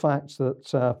 the fact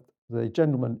that the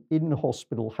gentleman in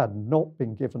hospital had not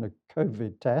been given a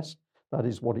COVID test, that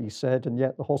is what he said, and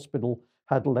yet the hospital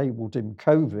had labelled him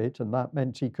COVID, and that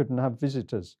meant he couldn't have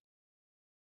visitors.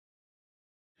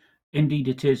 Indeed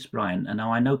it is, Brian. And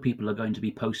now I know people are going to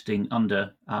be posting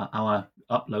under our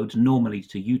uploads, normally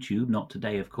to YouTube, not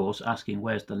today, of course, asking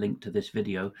where's the link to this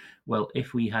video. Well,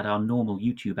 if we had our normal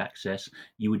YouTube access,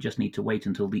 you would just need to wait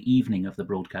until the evening of the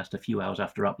broadcast, a few hours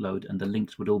after upload, and the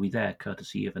links would all be there,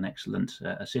 courtesy of an excellent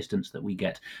assistance that we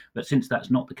get. But since that's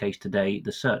not the case today,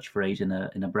 the search phrase in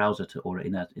a browser or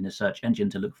in a search engine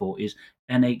to look for is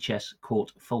NHS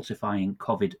caught falsifying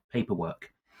COVID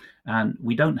paperwork. And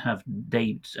we don't have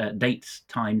dates,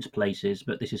 times, places,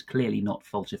 but this is clearly not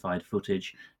falsified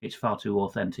footage. It's far too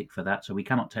authentic for that, so we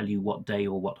cannot tell you what day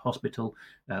or what hospital,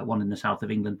 one in the south of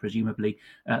England, presumably.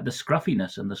 The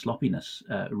scruffiness and the sloppiness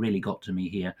really got to me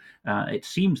here. It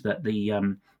seems that the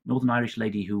Northern Irish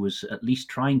lady who was at least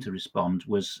trying to respond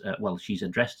was, well, she's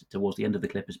addressed towards the end of the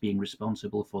clip as being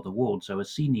responsible for the ward, so a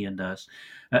senior nurse.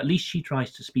 At least she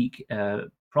tries to speak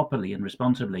properly and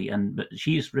responsibly, but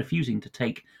she is refusing to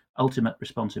take ultimate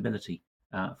responsibility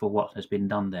for what has been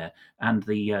done there. And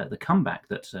the comeback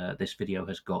that this video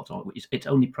has got, it's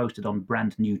only posted on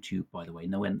brand new Tube, by the way,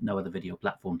 no other video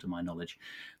platform to my knowledge.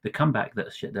 The comeback that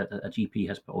a GP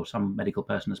has, or some medical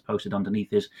person has posted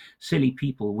underneath is, silly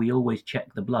people, we always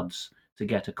check the bloods to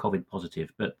get a COVID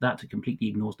positive. But that completely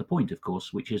ignores the point, of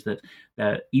course, which is that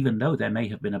even though there may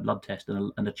have been a blood test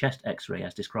and a chest x-ray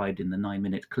as described in the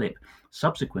 9-minute clip,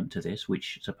 subsequent to this,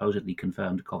 which supposedly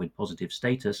confirmed COVID positive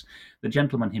status, the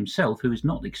gentleman himself, who is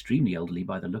not extremely elderly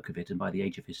by the look of it and by the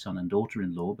age of his son and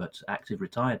daughter-in-law, but active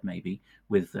retired maybe,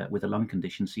 with a lung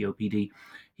condition, COPD,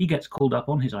 he gets called up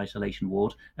on his isolation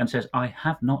ward and says, I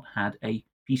have not had a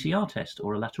PCR test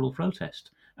or a lateral flow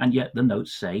test. And yet the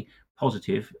notes say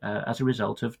positive as a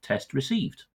result of test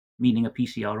received, meaning a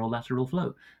PCR or lateral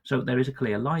flow. So there is a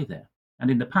clear lie there.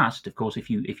 And in the past, of course, if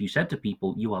you said to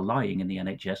people you are lying in the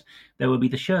NHS, there would be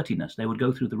the shirtiness. They would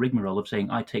go through the rigmarole of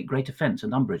saying, I take great offence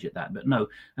and umbrage at that. But no,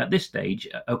 at this stage,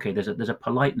 okay, there's a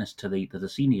politeness to the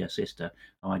senior sister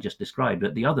I just described,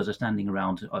 but the others are standing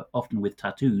around, often with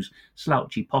tattoos,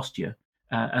 slouchy posture,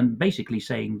 and basically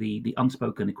saying the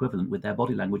unspoken equivalent with their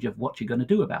body language of what you're going to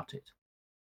do about it.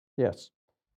 Yes.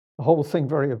 The whole thing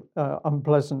very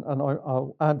unpleasant, and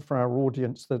I'll add for our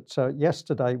audience that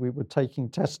yesterday we were taking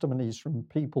testimonies from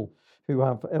people who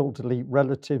have elderly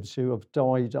relatives who have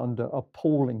died under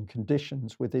appalling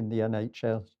conditions within the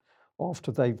NHS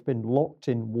after they've been locked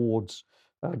in wards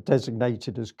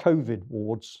designated as COVID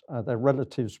wards, their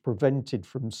relatives prevented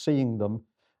from seeing them,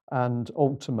 and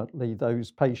ultimately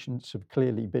those patients have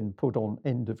clearly been put on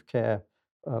end of care,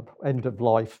 end of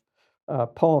life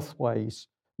pathways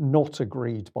not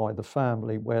agreed by the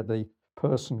family, where the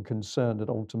person concerned had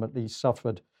ultimately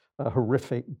suffered a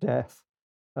horrific death.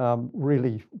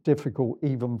 Really difficult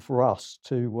even for us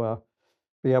to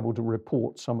be able to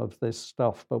report some of this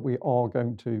stuff, but we are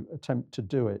going to attempt to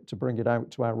do it, to bring it out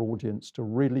to our audience, to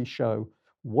really show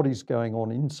what is going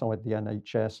on inside the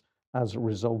NHS as a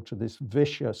result of this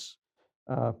vicious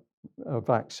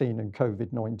vaccine and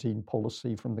COVID-19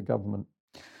 policy from the government.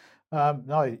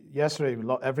 Now, yesterday,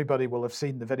 everybody will have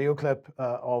seen the video clip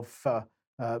of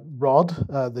Rod,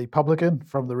 the publican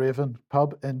from the Raven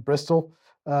pub in Bristol,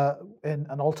 in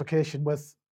an altercation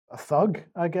with a thug,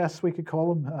 I guess we could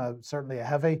call him, certainly a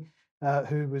heavy,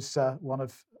 who was one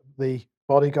of the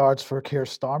bodyguards for Keir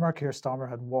Starmer. Keir Starmer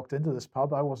had walked into this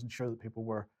pub. I wasn't sure that people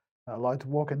were allowed to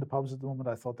walk into pubs at the moment.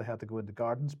 I thought they had to go into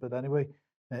gardens, but anyway,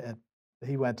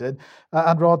 he went in.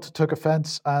 And Rod took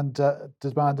offence and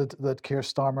demanded that Keir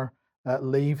Starmer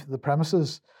leave the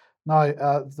premises. Now,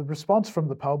 the response from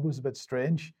the pub was a bit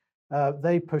strange.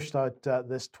 They pushed out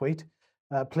this tweet.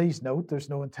 Please note, there's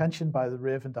no intention by the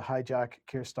Raven to hijack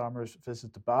Keir Starmer's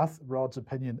visit to Bath. Rod's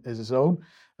opinion is his own.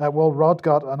 Well, Rod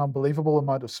got an unbelievable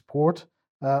amount of support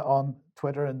on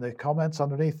Twitter in the comments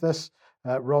underneath this.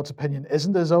 Rod's opinion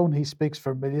isn't his own. He speaks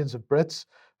for millions of Brits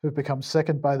who've become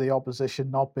sickened by the opposition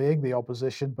not being the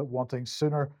opposition, but wanting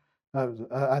sooner.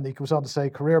 And he goes on to say,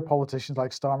 career politicians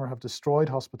like Starmer have destroyed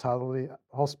hospitality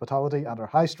and our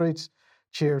high streets.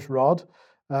 Cheers, Rod.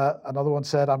 Another one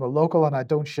said, I'm a local and I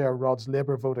don't share Rod's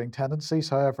Labour voting tendencies.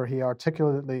 However, he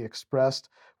articulately expressed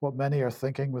what many are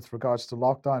thinking with regards to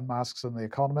lockdown, masks and the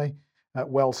economy.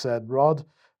 Well said, Rod.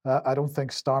 I don't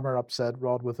think Starmer upset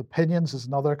Rod with opinions is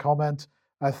another comment.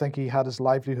 I think he had his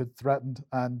livelihood threatened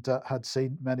and had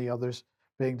seen many others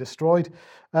being destroyed.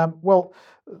 Well,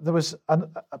 there was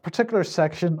a particular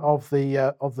section of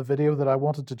the video that I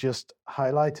wanted to just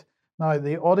highlight. Now,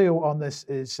 the audio on this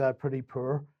is pretty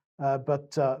poor.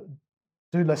 But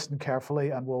do listen carefully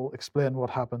and we'll explain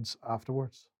what happens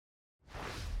afterwards.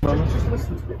 Just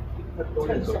listen to it.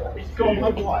 It's gone my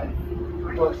wife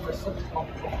works for such a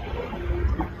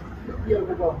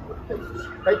overwhelmed with cases.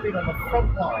 They've been on the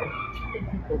front line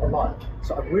keeping people alive.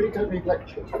 So I really don't need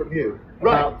lectures from you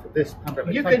about this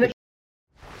pandemic.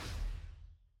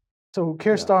 So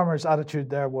Keir Starmer's attitude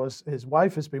there was his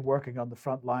wife has been working on the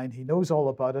front line. He knows all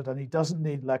about it and he doesn't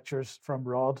need lectures from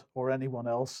Rod or anyone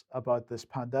else about this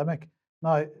pandemic.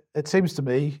 Now, it seems to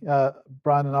me,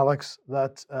 Brian and Alex,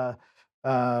 that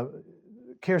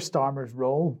Keir Starmer's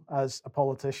role as a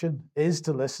politician is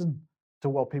to listen to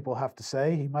what people have to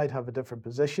say. He might have a different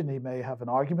position. He may have an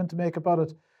argument to make about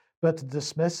it, but to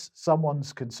dismiss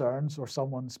someone's concerns or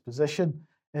someone's position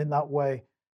in that way,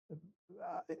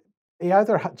 he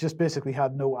either just basically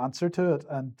had no answer to it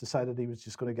and decided he was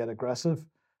just going to get aggressive.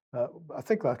 I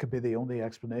think that could be the only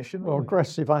explanation. Well,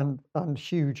 aggressive and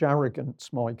huge arrogance,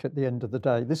 Mike, at the end of the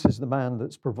day. This is the man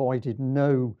that's provided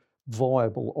no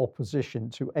viable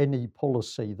opposition to any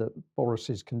policy that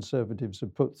Boris's Conservatives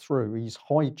have put through. He's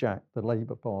hijacked the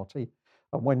Labour Party.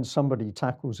 And when somebody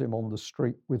tackles him on the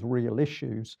street with real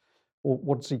issues,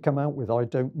 what does he come out with? I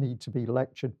don't need to be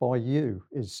lectured by you.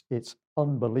 It's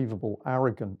unbelievable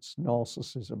arrogance,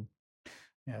 narcissism.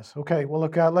 Yes. Okay. Well,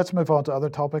 look, let's move on to other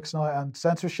topics now and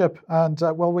censorship. And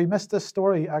well, we missed this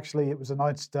story. Actually, it was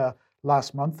announced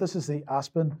last month. This is the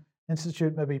Aspen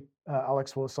Institute. Maybe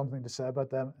Alex will have something to say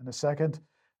about them in a second.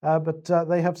 But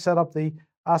they have set up the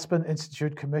Aspen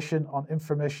Institute Commission on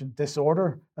Information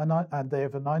Disorder, and they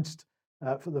have announced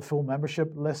for the full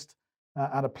membership list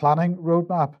and a planning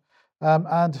roadmap.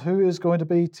 And who is going to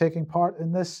be taking part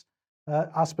in this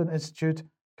Aspen Institute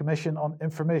Commission on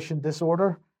Information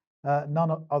Disorder?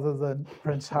 None other than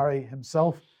Prince Harry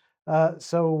himself.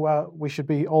 So we should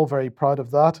be all very proud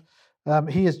of that.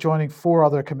 He is joining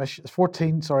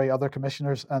 14 other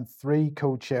commissioners and 3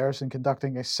 co-chairs in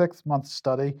conducting a 6-month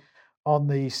study on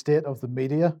the state of the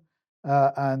media.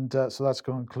 So that's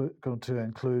going to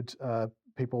include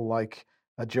people like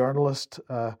a journalist,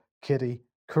 Katie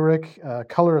Couric,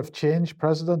 Color of Change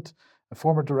president, a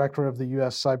former director of the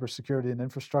US Cybersecurity and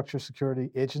Infrastructure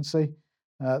Security Agency.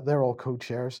 They're all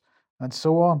co-chairs, and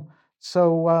so on.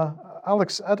 So,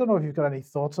 Alex, I don't know if you've got any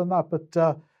thoughts on that,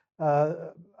 but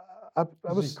I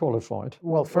was qualified.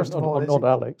 Well, first of all, not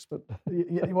Alex, but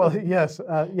well, yes,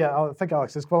 I think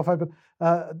Alex is qualified.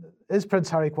 But is Prince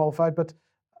Harry qualified? But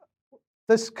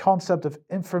this concept of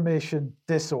information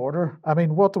disorder, I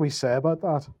mean, what do we say about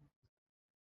that?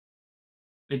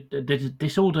 The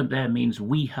disorder there means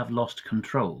we have lost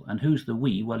control. And who's the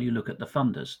we? Well, you look at the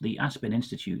funders. The Aspen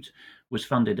Institute was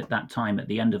funded at that time at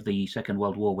the end of the Second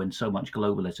World War when so much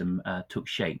globalism took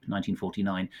shape,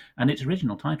 1949. And its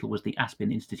original title was the Aspen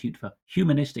Institute for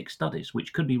Humanistic Studies,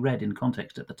 which could be read in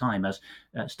context at the time as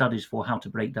studies for how to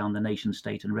break down the nation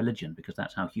state and religion, because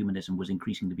that's how humanism was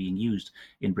increasingly being used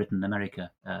in Britain and America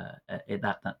at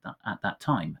that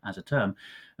time as a term.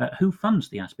 Who funds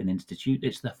the Aspen Institute?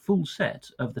 It's the full set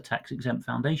of the tax-exempt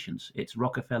foundations. It's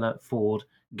Rockefeller, Ford,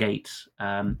 Gates,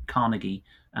 Carnegie,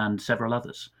 and several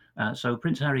others. So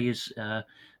Prince Harry is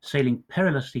sailing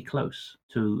perilously close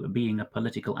to being a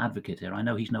political advocate here. I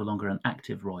know he's no longer an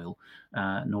active royal,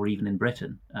 nor even in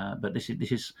Britain, but this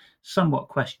is somewhat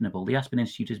questionable. The Aspen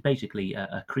Institute is basically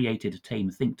a created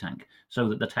tame think tank so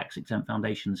that the tax-exempt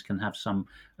foundations can have some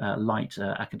light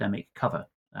academic cover,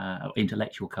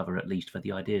 intellectual cover at least, for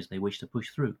the ideas they wish to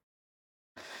push through.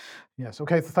 Yes,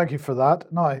 okay, thank you for that.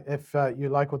 Now, if you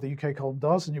like what the UK Column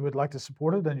does and you would like to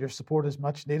support it, and your support is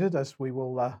much needed, as we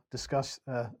will discuss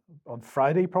on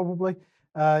Friday probably,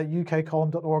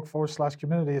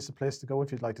 ukcolumn.org/community is the place to go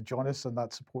if you'd like to join us, and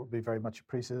that support would be very much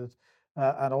appreciated.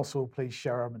 And also, please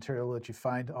share our material that you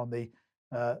find on the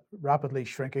rapidly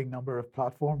shrinking number of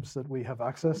platforms that we have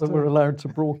access that to. we're allowed to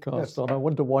broadcast on. I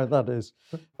wonder why that is.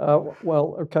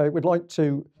 Well, okay, we'd like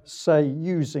to say,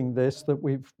 using this, that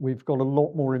we've got a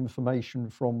lot more information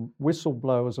from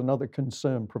whistleblowers and other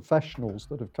concerned professionals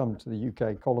that have come to the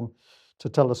UK Column to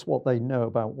tell us what they know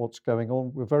about what's going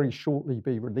on. We'll very shortly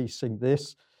be releasing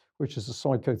this, which is a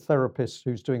psychotherapist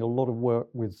who's doing a lot of work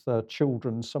with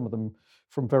children, some of them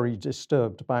from very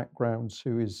disturbed backgrounds,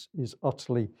 who is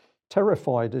utterly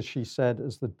terrified, as she said,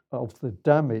 of the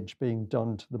damage being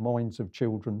done to the minds of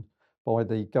children by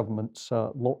the government's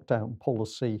lockdown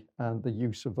policy and the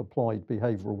use of applied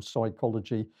behavioural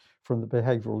psychology from the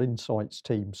Behavioural Insights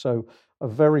team. So a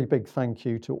very big thank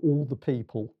you to all the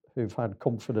people who've had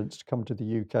confidence to come to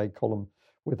the UK Column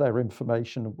with their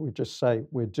information. We just say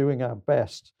we're doing our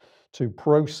best to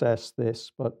process this,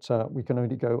 but we can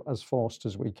only go as fast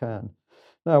as we can.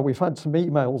 Now, we've had some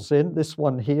emails in. This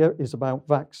one here is about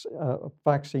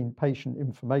vaccine patient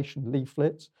information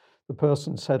leaflets. The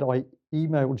person said, I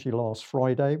emailed you last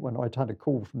Friday when I'd had a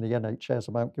call from the NHS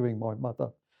about giving my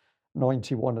mother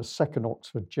 91 a second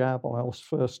Oxford jab. I asked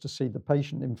first to see the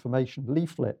patient information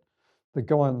leaflet. The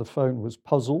guy on the phone was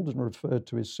puzzled and referred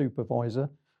to his supervisor.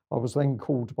 I was then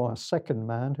called by a second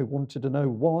man who wanted to know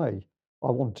why I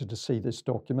wanted to see this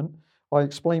document. I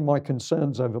explained my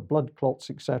concerns over blood clots,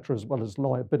 etc., as well as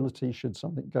liability should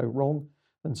something go wrong,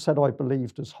 and said I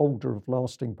believed, as holder of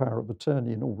lasting power of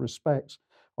attorney in all respects,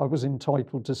 I was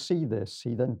entitled to see this.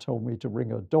 He then told me to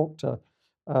ring a doctor,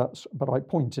 but I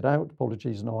pointed out,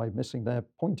 apologies, an I missing there,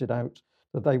 pointed out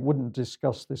that they wouldn't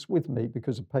discuss this with me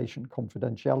because of patient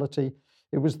confidentiality.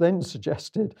 It was then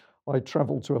suggested I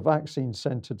travel to a vaccine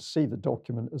centre to see the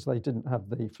document, as they didn't have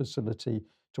the facility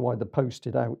to either post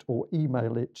it out or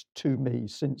email it to me.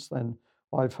 Since then,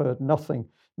 I've heard nothing.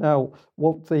 Now,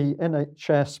 what the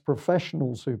NHS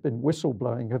professionals who've been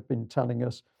whistleblowing have been telling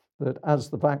us, that as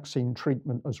the vaccine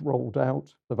treatment has rolled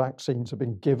out, the vaccines have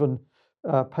been given,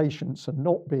 patients are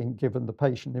not being given the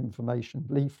patient information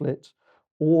leaflet,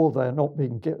 or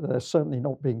they're certainly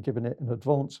not being given it in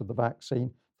advance of the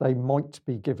vaccine. They might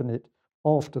be given it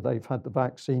after they've had the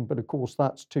vaccine, but of course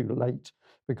that's too late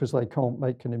because they can't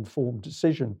make an informed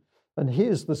decision. And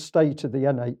here's the state of the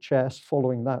NHS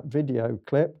following that video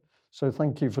clip. So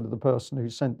thank you for the person who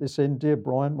sent this in. Dear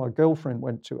Brian, my girlfriend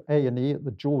went to A&E at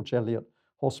the George Eliot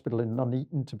Hospital in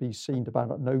Nuneaton to be seen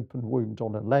about an open wound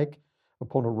on her leg.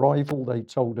 Upon arrival, they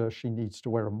told her she needs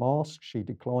to wear a mask. She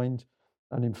declined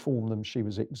and informed them she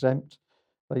was exempt.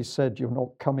 They said, you're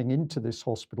not coming into this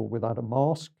hospital without a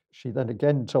mask. She then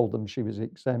again told them she was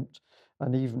exempt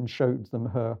and even showed them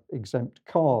her exempt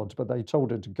card, but they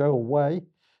told her to go away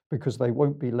because they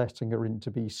won't be letting her in to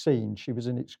be seen. She was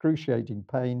in excruciating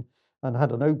pain and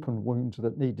had an open wound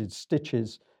that needed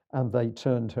stitches, and they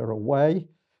turned her away.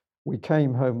 We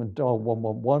came home and dialed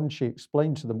 111. She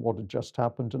explained to them what had just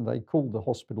happened, and they called the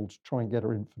hospital to try and get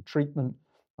her in for treatment.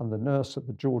 And the nurse at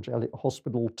the George Eliot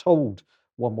Hospital told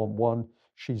 111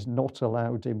 she's not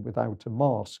allowed in without a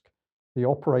mask. The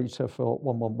operator for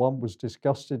 111 was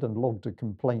disgusted and logged a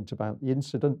complaint about the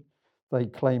incident. They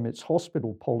claim it's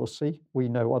hospital policy. We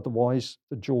know otherwise.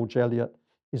 The George Eliot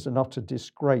is an utter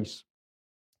disgrace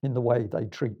in the way they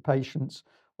treat patients.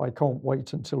 I can't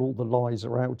wait until all the lies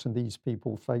are out and these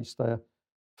people face their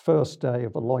first day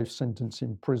of a life sentence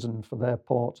in prison for their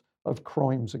part of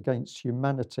crimes against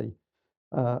humanity.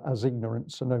 as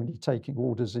ignorance, and only taking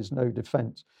orders is no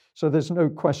defence. So there's no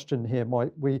question here,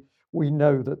 Mike. We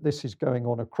know that this is going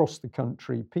on across the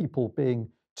country, people being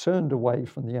turned away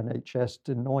from the NHS,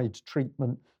 denied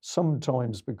treatment,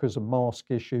 sometimes because of mask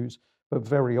issues, but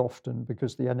very often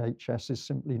because the NHS is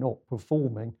simply not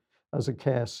performing as a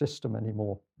care system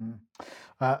anymore.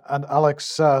 And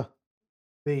Alex, the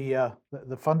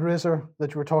fundraiser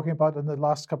that you were talking about in the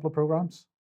last couple of programs?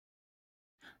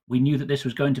 We knew that this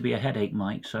was going to be a headache,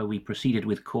 Mike, so we proceeded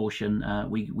with caution.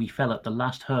 We fell at the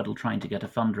last hurdle trying to get a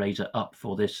fundraiser up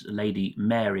for this lady,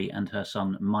 Mary, and her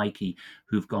son, Mikey,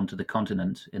 who've gone to the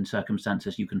continent in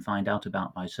circumstances you can find out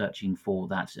about by searching for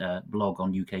that blog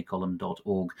on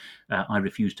ukcolumn.org. I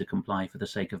refused to comply for the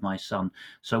sake of my son.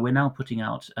 So we're now putting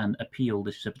out an appeal.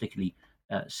 This is a particularly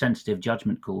sensitive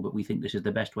judgment call, but we think this is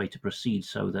the best way to proceed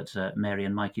so that Mary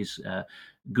and Mikey's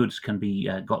goods can be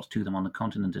got to them on the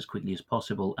continent as quickly as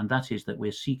possible. And that is that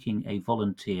we're seeking a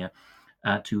volunteer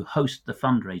to host the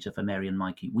fundraiser for Mary and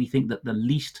Mikey. We think that the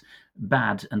least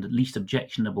bad and least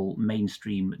objectionable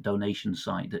mainstream donation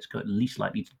site that's least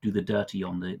likely to do the dirty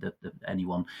on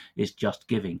anyone is Just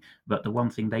Giving. But the one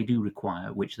thing they do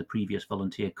require, which the previous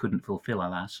volunteer couldn't fulfill,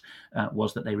 alas,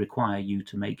 was that they require you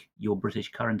to make your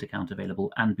British Current account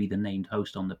available and be the named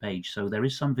host on the page. So there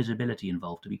is some visibility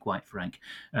involved, to be quite frank.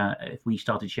 If we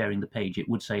started sharing the page, it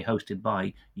would say hosted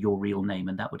by your real name,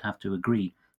 and that would have to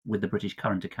agree with the British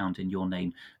Current account in your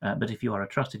name. But if you are a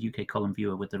trusted UK column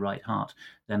viewer with the right heart,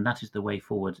 then that is the way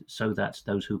forward, so that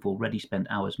those who've already spent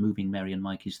hours moving Mary and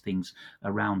Mikey's things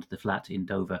around the flat in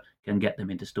Dover can get them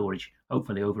into storage,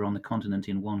 hopefully over on the continent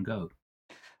in one go.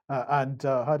 And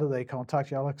how do they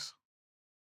contact you, Alex?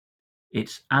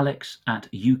 It's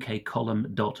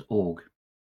alex@ukcolumn.org.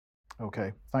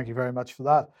 Okay, thank you very much for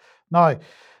that. Now,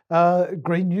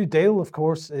 Green New Deal, of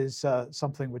course, is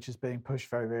something which is being pushed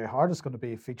very, very hard. It's going to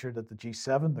be featured at the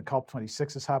G7. The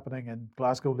COP26 is happening in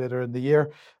Glasgow later in the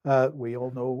year. We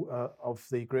all know of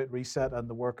the Great Reset and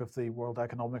the work of the World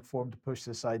Economic Forum to push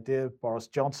this idea. Boris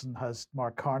Johnson has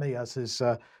Mark Carney as his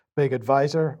big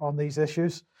advisor on these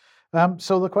issues.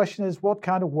 So the question is, what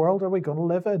kind of world are we going to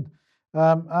live in?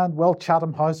 And well,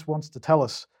 Chatham House wants to tell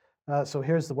us. So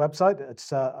here's the website.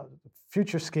 It's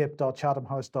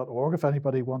futurescape.chathamhouse.org if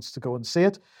anybody wants to go and see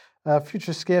it.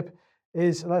 Futurescape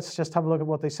is, let's just have a look at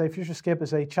what they say. Futurescape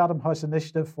is a Chatham House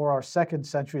initiative for our second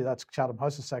century. That's Chatham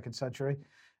House's second century,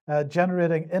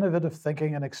 generating innovative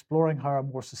thinking and exploring how a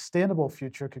more sustainable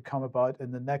future could come about in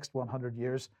the next 100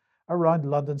 years around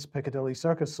London's Piccadilly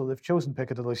Circus. So they've chosen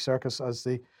Piccadilly Circus as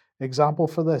the example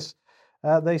for this.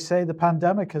 They say the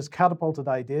pandemic has catapulted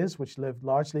ideas which lived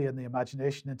largely in the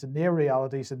imagination into near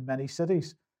realities in many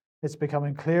cities. It's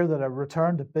becoming clear that a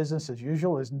return to business as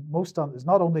usual is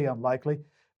not only unlikely,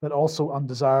 but also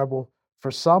undesirable for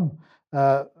some.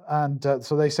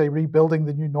 So they say rebuilding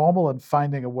the new normal and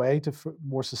finding a way to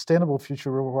more sustainable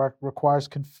future requires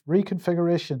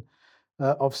reconfiguration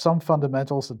of some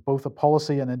fundamentals at both a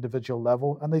policy and individual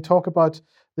level. And they talk about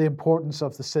the importance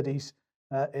of the cities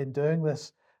in doing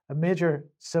this. A major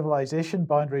civilization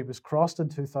boundary was crossed in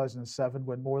 2007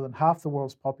 when more than half the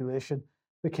world's population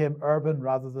became urban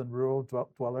rather than rural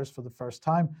dwellers for the first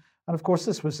time. And of course,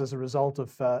 this was as a result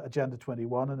of Agenda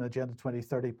 21 and Agenda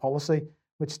 2030 policy,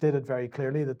 which stated very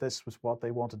clearly that this was what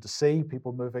they wanted to see,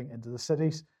 people moving into the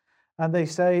cities. And they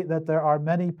say that there are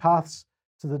many paths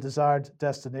to the desired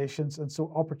destinations, and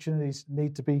so opportunities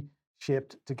need to be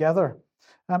shaped together.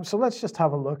 So let's just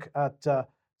have a look at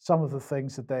some of the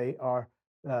things that they are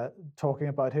talking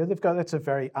about here. It's a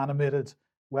very animated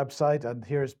website, and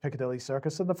here's Piccadilly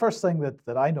Circus. And the first thing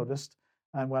that I noticed,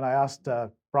 and when I asked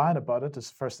Brian about it, it's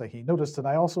the first thing he noticed, and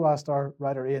I also asked our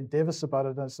writer Ian Davis about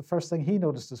it, and it's the first thing he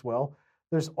noticed as well.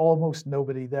 There's almost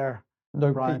nobody there.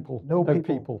 No Brian. people. No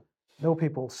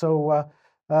people. So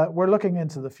we're looking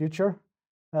into the future.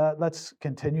 Let's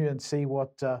continue and see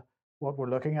what we're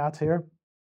looking at here.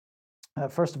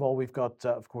 First of all, we've got,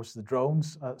 of course, the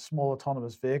drones. Small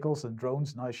autonomous vehicles and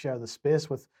drones now share the space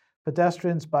with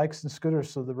pedestrians, bikes, and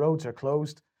scooters, so the roads are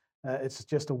closed. It's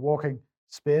just a walking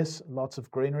space, lots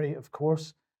of greenery, of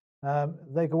course.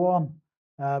 They go on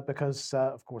because,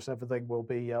 of course, everything will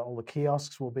be, all the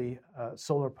kiosks will be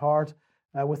solar powered.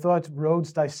 Without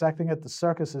roads dissecting it, the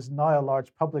circus is now a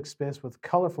large public space with a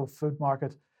colourful food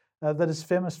market that is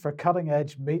famous for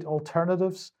cutting-edge meat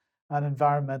alternatives and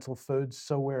environmental foods.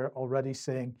 So we're already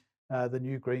seeing the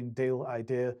new Green Deal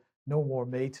idea, no more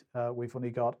meat. We've only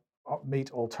got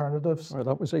meat alternatives. Well,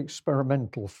 that was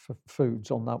experimental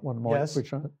foods on that one, Mike, yes.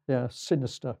 Which are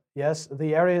sinister. Yes,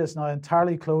 the area is now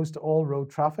entirely closed to all road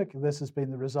traffic. This has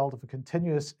been the result of a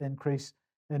continuous increase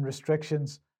in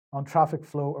restrictions on traffic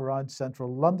flow around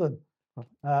central London.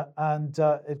 And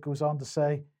it goes on to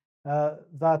say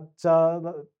that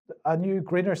a new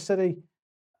greener city,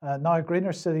 now a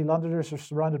greener city, Londoners are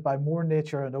surrounded by more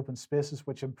nature and open spaces,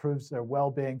 which improves their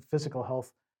well-being, physical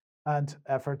health, and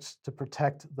efforts to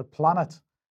protect the planet.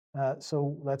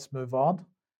 So let's move on.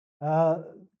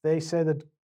 They say that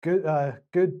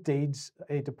Good Deeds,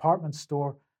 a department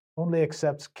store, only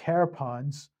accepts care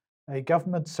pounds, a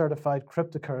government-certified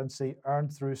cryptocurrency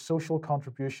earned through social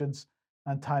contributions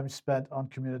and time spent on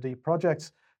community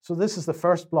projects. So this is the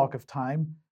first block of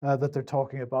time that they're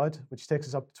talking about, which takes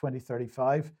us up to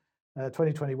 2035,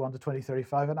 2021 to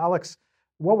 2035. And Alex,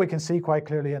 what we can see quite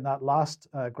clearly in that last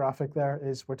graphic there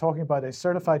is we're talking about a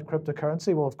certified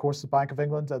cryptocurrency. Well, of course, the Bank of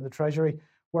England and the Treasury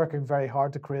working very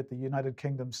hard to create the United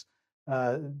Kingdom's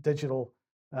digital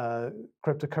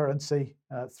cryptocurrency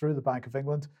through the Bank of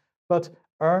England, but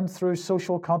earned through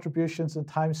social contributions and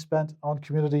time spent on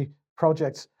community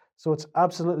projects. So it's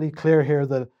absolutely clear here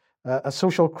that a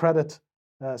social credit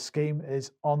scheme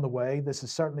is on the way. This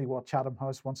is certainly what Chatham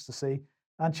House wants to see.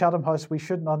 And Chatham House, we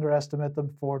shouldn't underestimate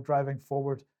them for driving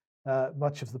forward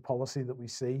much of the policy that we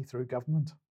see through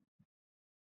government.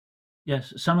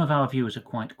 Yes, some of our viewers are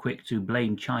quite quick to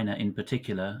blame China in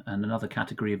particular, and another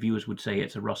category of viewers would say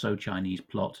it's a Russo-Chinese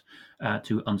plot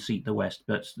to unseat the West.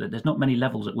 But there's not many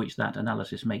levels at which that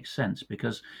analysis makes sense,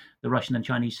 because the Russian and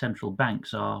Chinese central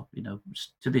banks are,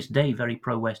 to this day, very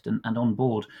pro-Western and on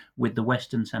board with the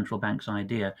Western central bank's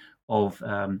idea of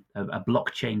a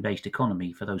blockchain-based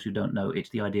economy. For those who don't know, it's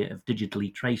the idea of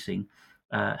digitally tracing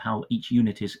how each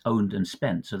unit is owned and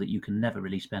spent, so that you can never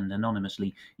really spend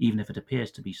anonymously, even if it appears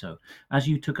to be so. As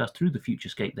you took us through the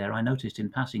Futurescape there, I noticed in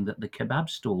passing that the kebab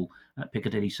stall at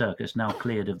Piccadilly Circus, now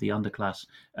cleared of the underclass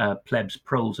plebs,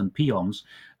 proles and peons,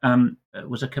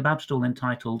 was a kebab stall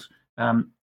entitled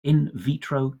In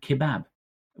Vitro Kebab,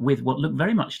 with what looked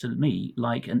very much to me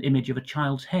like an image of a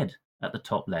child's head at the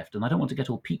top left. And I don't want to get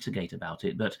all Pizzagate about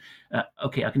it, but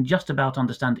okay, I can just about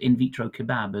understand in vitro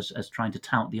kebab as trying to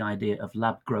tout the idea of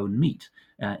lab-grown meat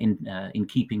in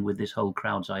keeping with this whole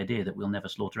crowd's idea that we'll never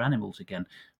slaughter animals again.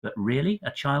 But really, a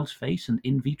child's face and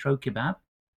in vitro kebab?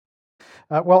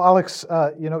 Well, Alex,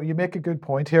 you make a good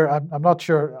point here. I'm not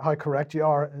sure how correct you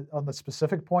are on the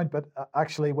specific point, but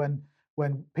actually when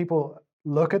people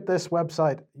look at this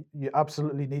website, you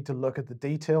absolutely need to look at the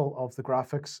detail of the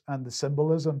graphics and the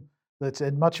symbolism that's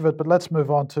in much of it. But let's move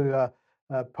on to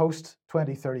post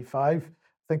 2035. I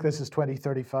think this is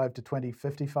 2035 to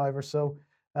 2055 or so.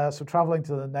 So traveling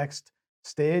to the next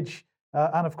stage.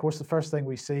 And of course, the first thing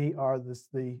we see are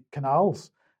the canals,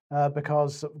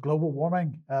 because global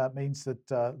warming means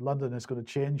that London is going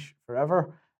to change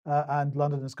forever, and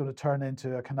London is going to turn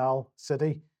into a canal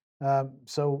city.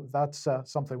 So that's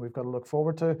something we've got to look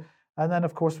forward to. And then,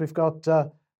 of course, we've got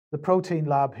the Protein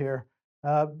Lab here.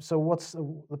 So what's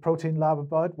the Protein Lab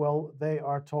about? Well, they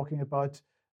are talking about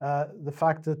the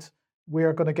fact that we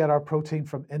are going to get our protein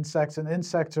from insects, and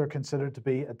insects are considered to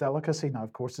be a delicacy. Now,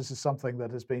 of course, this is something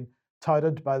that has been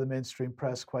touted by the mainstream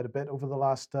press quite a bit over the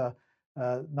last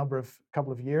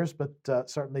couple of years, but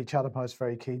certainly Chatham House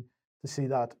very keen to see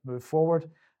that move forward.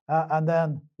 And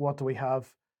then what do we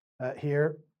have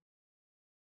here?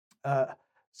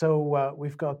 So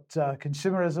we've got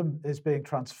consumerism is being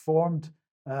transformed,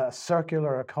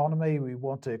 circular economy. We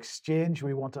want to exchange,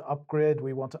 we want to upgrade,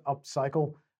 we want to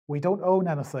upcycle. We don't own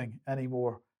anything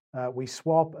anymore. We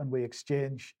swap and we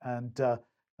exchange, and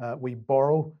we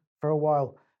borrow for a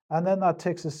while. And then that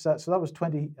takes us, so that was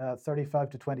 2035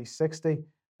 to 2060,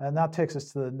 and that takes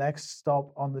us to the next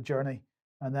stop on the journey.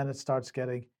 And then it starts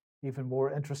getting even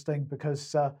more interesting,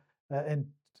 because in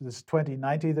this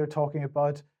 2090 they're talking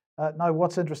about. Now,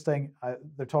 what's interesting,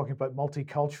 they're talking about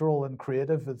multicultural and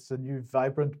creative. It's a new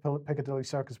vibrant, Piccadilly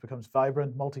Circus becomes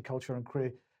vibrant, multicultural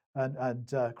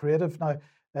and creative. Now,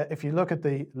 if you look at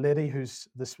the lady who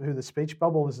the speech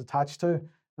bubble is attached to,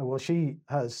 well, she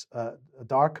has a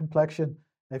dark complexion.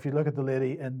 If you look at the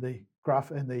lady in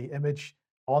the image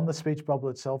on the speech bubble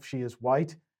itself, she is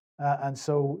white. And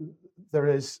so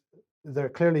they're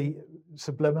clearly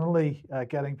subliminally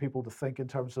getting people to think in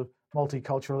terms of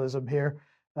multiculturalism here.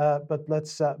 But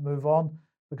let's move on,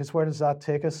 because where does that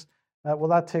take us? Well,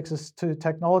 that takes us to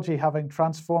technology having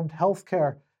transformed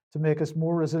healthcare to make us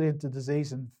more resilient to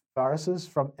disease and viruses,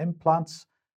 from implants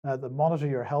that monitor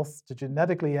your health to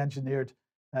genetically engineered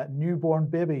newborn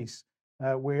babies.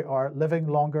 We are living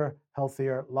longer,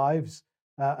 healthier lives.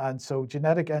 And so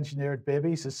genetic engineered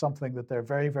babies is something that they're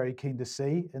very, very keen to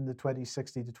see in the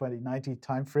 2060 to 2090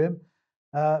 timeframe.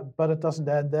 But it doesn't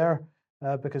end there,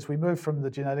 because we move from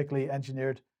the genetically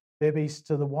engineered babies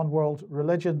to the one world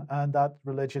religion, and that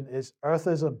religion is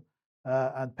Earthism.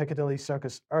 and Piccadilly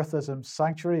Circus Earthism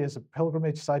Sanctuary is a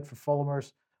pilgrimage site for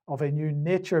followers of a new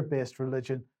nature-based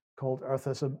religion called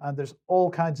Earthism. And there's all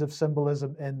kinds of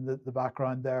symbolism in the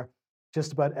background there.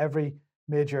 Just about every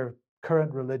major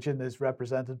current religion is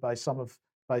represented by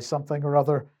something or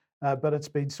other, but it's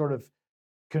been sort of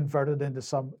converted into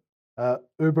some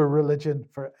uber religion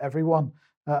for everyone.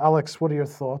 Alex, what are your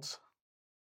thoughts?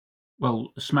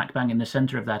 Well, smack bang in the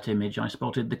centre of that image, I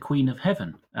spotted the Queen of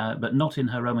Heaven, but not in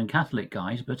her Roman Catholic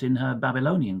guise, but in her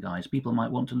Babylonian guise. People might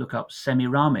want to look up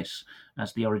Semiramis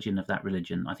as the origin of that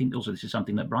religion. I think also this is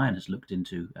something that Brian has looked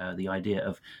into. The idea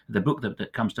of the book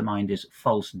that comes to mind is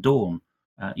False Dawn,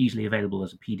 easily available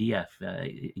as a PDF,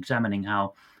 examining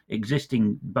how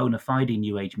existing bona fide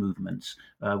New Age movements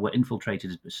were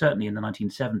infiltrated, certainly in the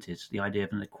 1970s, the idea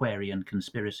of an Aquarian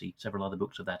conspiracy. Several other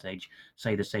books of that age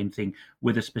say the same thing,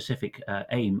 with a specific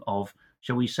aim of,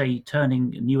 shall we say,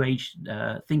 turning New Age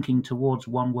thinking towards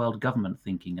one world government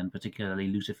thinking, and particularly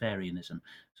Luciferianism.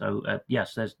 So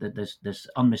yes, there's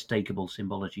unmistakable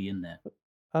symbology in there.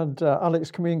 And Alex,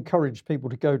 can we encourage people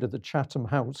to go to the Chatham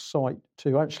House site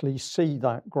to actually see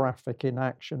that graphic in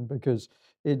action, because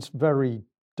it's very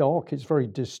dark, it's very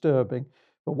disturbing.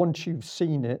 But once you've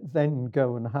seen it, then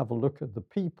go and have a look at the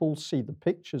people, see the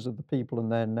pictures of the people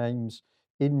and their names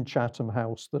in Chatham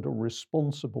House that are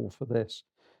responsible for this.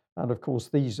 And of course,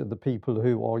 these are the people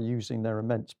who are using their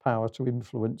immense power to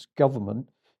influence government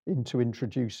into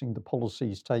introducing the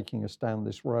policies taking us down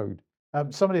this road.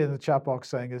 Somebody in the chat box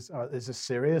saying, is this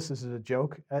serious? Is it a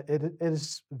joke? It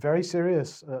is very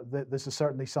serious. This is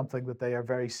certainly something that they are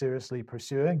very seriously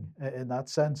pursuing in that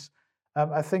sense.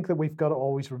 I think that we've got to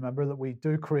always remember that we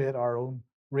do create our own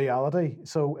reality.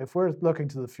 So if we're looking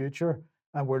to the future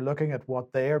and we're looking at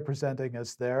what they are presenting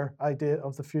as their idea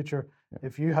of the future,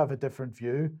 if you have a different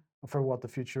view for what the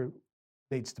future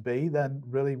needs to be, then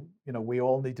really, we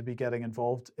all need to be getting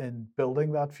involved in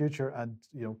building that future and,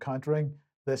 countering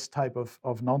this type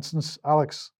of nonsense.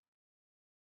 Alex?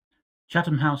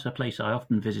 Chatham House, a place I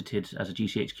often visited as a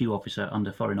GCHQ officer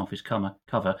under Foreign Office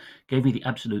cover, gave me the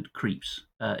absolute creeps.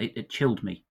 It chilled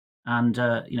me. And,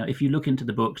 if you look into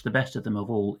the books, the best of them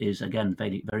of all is, again,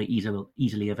 very, very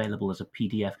easily available as a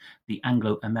PDF, The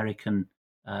Anglo-American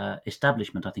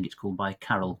Establishment, I think it's called, by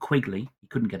Carroll Quigley. He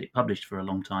couldn't get it published for a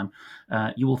long time.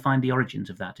 You will find the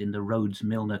origins of that in the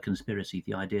Rhodes-Milner conspiracy,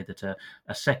 the idea that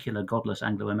a secular, godless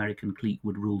Anglo-American clique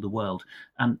would rule the world.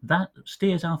 And that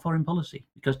steers our foreign policy,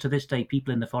 because to this day,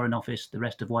 people in the Foreign Office, the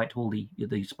rest of Whitehall,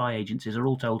 the spy agencies are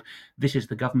all told this is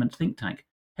the government's think tank.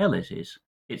 Hell it is.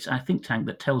 It's a think tank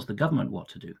that tells the government what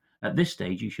to do. At this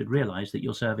stage, you should realise that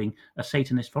you're serving a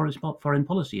Satanist foreign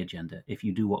policy agenda if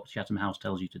you do what Chatham House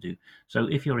tells you to do. So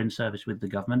if you're in service with the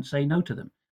government, say no to them.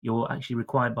 You're actually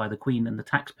required by the Queen and the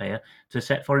taxpayer to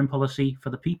set foreign policy for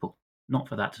the people, not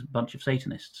for that bunch of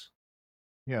Satanists.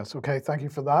 Yes, okay, thank you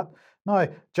for that. Now,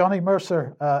 Johnny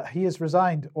Mercer, he has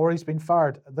resigned or he's been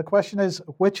fired. The question is,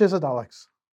 which is it, Alex?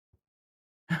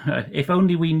 If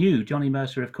only we knew. Johnny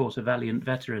Mercer, of course, a valiant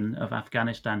veteran of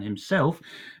Afghanistan himself.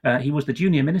 He was the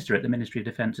junior minister at the Ministry of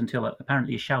Defence until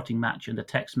apparently a shouting match and a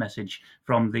text message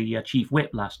from the chief whip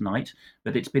last night.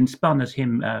 But it's been spun as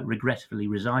him regretfully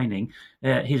resigning.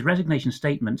 His resignation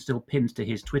statement, still pinned to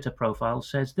his Twitter profile,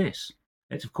 says this.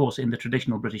 It's, of course, in the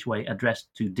traditional British way,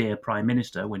 addressed to Dear Prime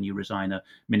Minister when you resign a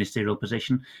ministerial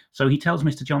position. So he tells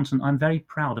Mr. Johnson, I'm very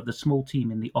proud of the small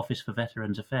team in the Office for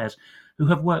Veterans Affairs who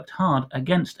have worked hard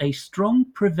against a strong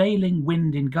prevailing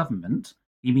wind in government,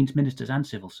 he means ministers and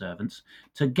civil servants,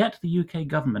 to get the UK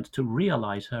government to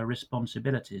realise her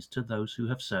responsibilities to those who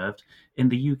have served in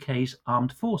the UK's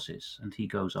armed forces. And he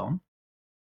goes on.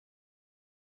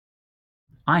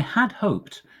 I had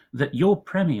hoped that your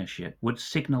premiership would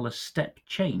signal a step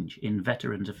change in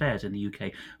veterans affairs in the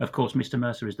UK. Of course, Mr.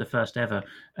 Mercer is the first ever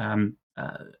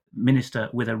minister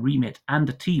with a remit and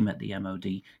a team at the MOD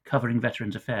covering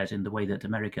veterans affairs in the way that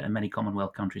America and many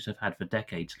Commonwealth countries have had for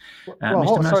decades.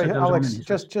 Mr. Mercer goes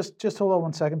Alex, just hold on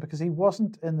one second, because he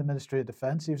wasn't in the Ministry of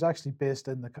Defence. He was actually based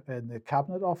in the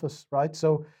Cabinet Office, right?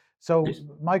 So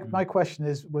my question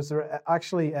is, was there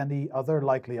actually any other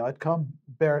likely outcome,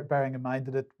 bearing in mind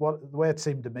that the way it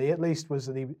seemed to me at least was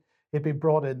that he'd been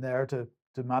brought in there to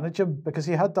manage him, because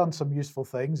he had done some useful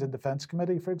things in Defence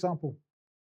Committee, for example?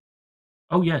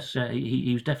 Oh yes,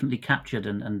 he was definitely captured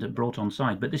and brought on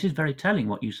side. But this is very telling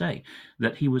what you say,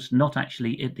 that he was not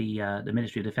actually at the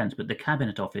Ministry of Defence, but the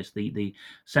Cabinet Office, the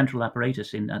central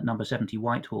apparatus in at Number 70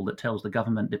 Whitehall that tells the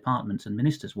government departments and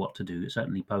ministers what to do.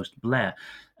 Certainly post Blair,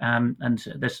 and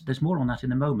there's more on that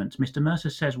in a moment. Mr. Mercer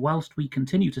says, whilst we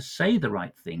continue to say the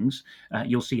right things,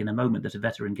 you'll see in a moment that a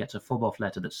veteran gets a fob-off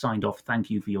letter that's signed off, "Thank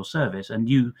you for your service," and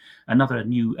another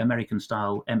new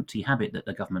American-style empty habit that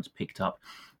the government's picked up.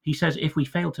 He says if we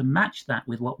fail to match that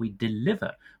with what we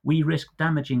deliver, we risk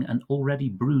damaging an already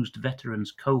bruised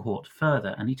veterans cohort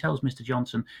further. And he tells Mr.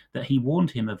 Johnson that he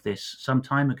warned him of this some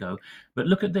time ago. But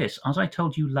look at this. As I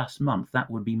told you last month,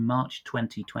 that would be March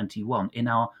 2021, in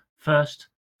our first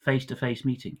face-to-face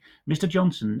meeting, Mr.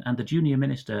 Johnson and the junior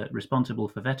minister responsible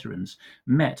for veterans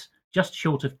met just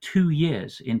short of 2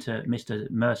 years into Mr.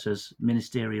 Mercer's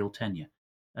ministerial tenure.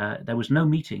 There was no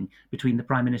meeting between the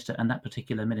Prime Minister and that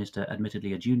particular minister,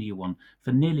 admittedly a junior one,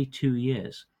 for nearly 2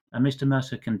 years. And Mr.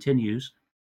 Mercer continues,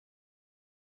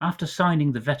 after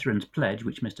signing the Veterans Pledge,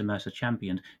 which Mr. Mercer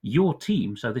championed, your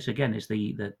team, so this again is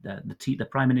the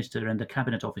Prime Minister and the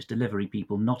Cabinet Office delivery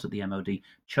people, not at the MOD,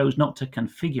 chose not to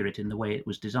configure it in the way it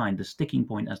was designed. The sticking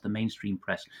point, as the mainstream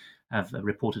press have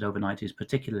reported overnight, is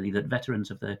particularly that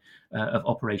veterans of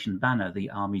Operation Banner, the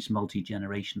Army's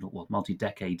multi-generational, well,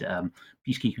 multi-decade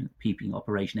peacekeeping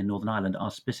operation in Northern Ireland,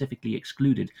 are specifically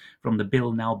excluded from the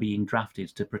bill now being drafted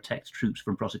to protect troops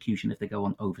from prosecution if they go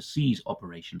on overseas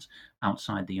operations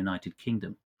outside the United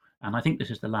Kingdom. And I think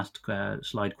this is the last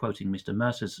slide quoting Mr.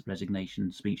 Mercer's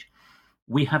resignation speech.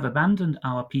 We have abandoned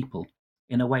our people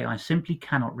in a way I simply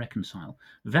cannot reconcile.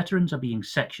 Veterans are being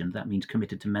sectioned, that means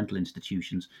committed to mental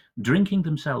institutions, drinking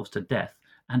themselves to death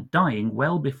and dying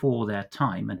well before their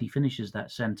time. And he finishes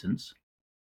that sentence,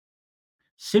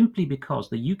 simply because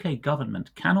the UK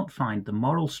government cannot find the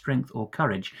moral strength or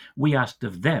courage we asked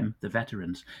of them, the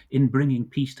veterans, in bringing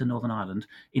peace to Northern Ireland,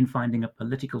 in finding a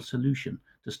political solution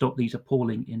to stop these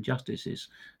appalling injustices.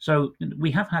 So we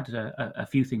have had a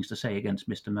few things to say against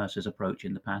Mr. Mercer's approach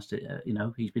in the past.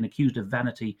 He's been accused of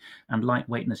vanity and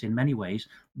lightweightness in many ways,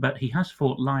 but he has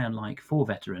fought lion-like for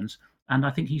veterans. And I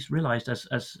think he's realised,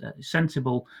 as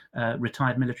sensible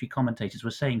retired military commentators were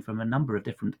saying from a number of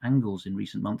different angles in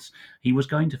recent months, he was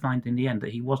going to find in the end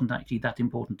that he wasn't actually that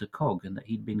important to COG and that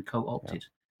he'd been co-opted. Yeah.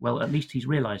 Well, at least he's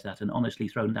realised that and honestly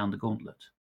thrown down the gauntlet.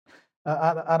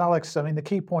 And Alex, I mean, the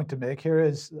key point to make here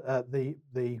is the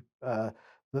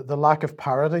lack of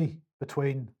parity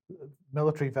between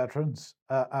military veterans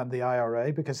and the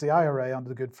IRA, because the IRA under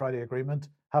the Good Friday Agreement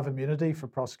have immunity for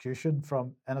prosecution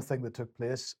from anything that took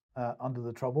place under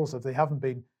the Troubles. If they haven't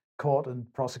been caught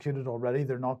and prosecuted already,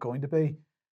 they're not going to be,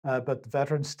 but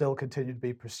veterans still continue to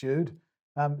be pursued.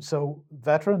 So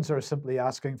veterans are simply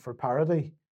asking for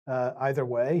parity either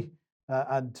way,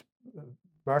 and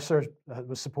Mercer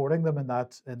was supporting them in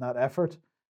that effort.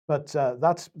 But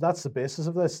that's the basis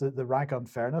of this, the rank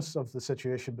unfairness of the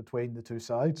situation between the two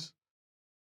sides.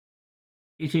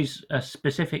 It is a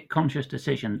specific conscious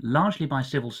decision, largely by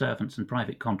civil servants and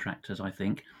private contractors, I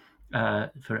think,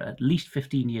 for at least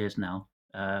 15 years now,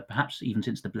 perhaps even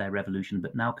since the Blair Revolution,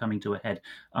 but now coming to a head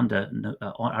under,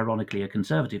 ironically, a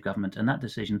Conservative government. And that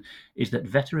decision is that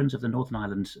veterans of the Northern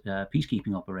Ireland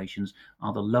peacekeeping operations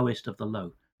are the lowest of the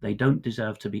low. They don't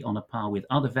deserve to be on a par with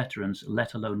other veterans,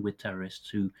 let alone with terrorists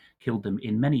who killed them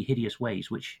in many hideous ways,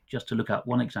 which, just to look at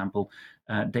one example,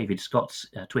 David Scott's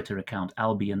Twitter account,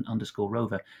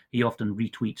 Albion_Rover, he often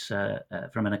retweets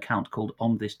from an account called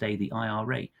On This Day, the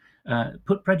IRA.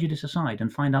 Put prejudice aside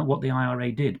and find out what the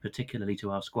IRA did, particularly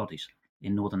to our squaddies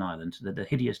in Northern Ireland, the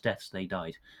hideous deaths they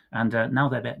died. And now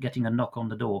they're getting a knock on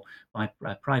the door by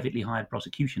privately hired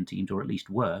prosecution teams, or at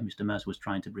least were. Mr. Mercer was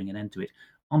trying to bring an end to it,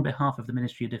 on behalf of the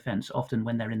Ministry of Defence, often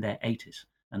when they're in their 80s.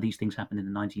 And these things happened in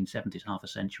the 1970s, half a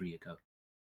century ago.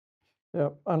 Yeah,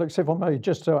 Alex, if I may,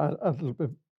 just to add a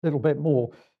little bit more,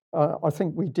 I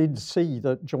think we did see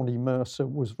that Johnny Mercer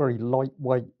was very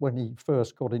lightweight when he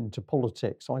first got into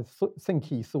politics. I think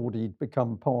he thought he'd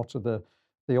become part of the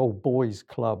old boys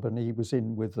club, and he was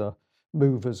in with the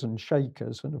movers and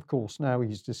shakers. And of course, now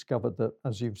he's discovered that,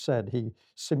 as you've said, he's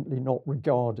simply not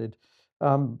regarded.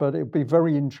 But it'll be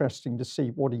very interesting to see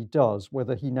what he does,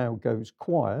 whether he now goes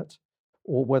quiet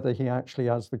or whether he actually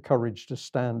has the courage to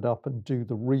stand up and do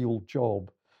the real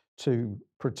job to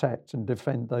protect and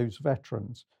defend those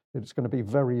veterans. It's going to be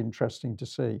very interesting to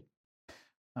see.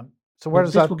 So where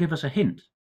does this will give us a hint.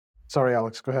 Sorry,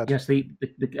 Alex, go ahead. Yes,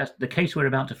 the case we're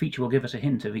about to feature will give us a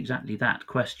hint of exactly that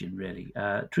question, really.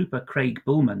 Trooper Craig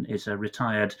Bullman is a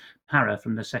retired para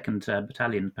from the 2nd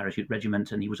Battalion Parachute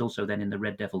Regiment, and he was also then in the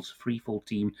Red Devils freefall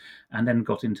team, and then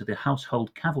got into the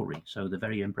Household Cavalry, so the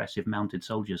very impressive mounted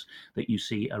soldiers that you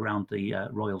see around the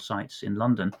royal sites in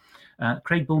London.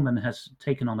 Craig Bullman has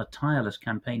taken on a tireless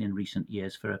campaign in recent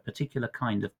years for a particular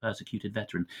kind of persecuted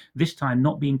veteran, this time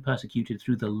not being persecuted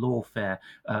through the lawfare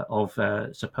of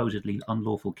supposedly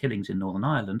unlawful killings in Northern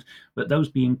Ireland, but those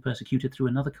being persecuted through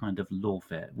another kind of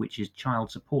lawfare, which is child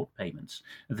support payments.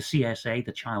 The CSA,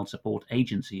 the Child Support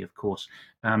Agency, of course,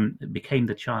 became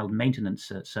the Child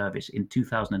Maintenance Service in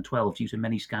 2012 due to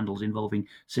many scandals involving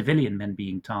civilian men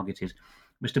being targeted.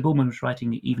 Mr. Bullman was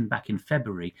writing even back in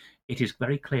February, it is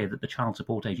very clear that the Child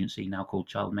Support Agency, now called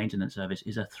Child Maintenance Service,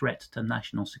 is a threat to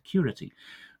national security.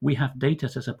 We have data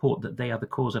to support that they are the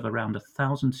cause of around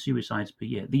 1,000 suicides per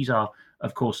year. These are,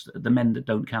 of course, the men that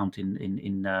don't count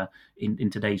in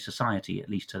today's society, at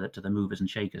least to the movers and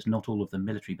shakers. Not all of them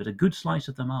military, but a good slice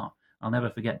of them are. I'll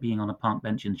never forget being on a park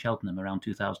bench in Cheltenham around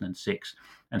 2006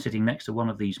 and sitting next to one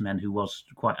of these men who was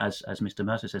quite, as Mr.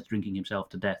 Mercer says, drinking himself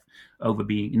to death over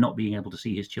not being able to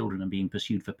see his children and being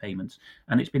pursued for payments.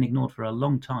 And it's been ignored for a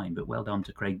long time, but well done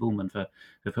to Craig Bullman for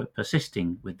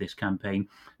persisting with this campaign.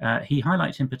 He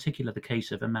highlights in particular the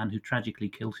case of a man who tragically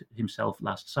killed himself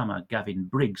last summer, Gavin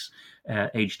Briggs,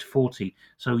 aged 40.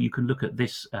 So you can look at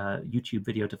this YouTube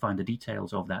video to find the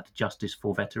details of that, Justice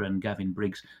for Veteran Gavin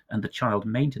Briggs and the Child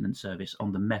Maintenance Service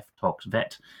on the MEF Talks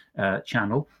Vet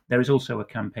channel. There is also a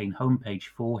campaign homepage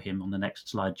for him on the next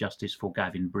slide, Justice for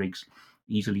Gavin Briggs,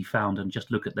 easily found, and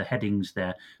just look at the headings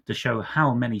there to show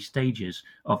how many stages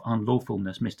of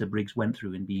unlawfulness Mr. Briggs went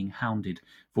through in being hounded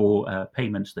for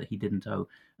payments that he didn't owe.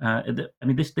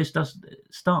 This does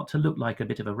start to look like a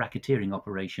bit of a racketeering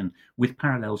operation, with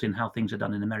parallels in how things are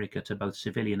done in America to both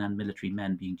civilian and military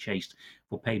men being chased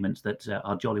for payments that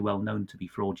are jolly well known to be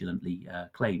fraudulently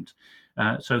claimed.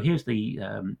 So here's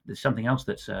there's something else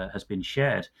that has been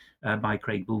shared by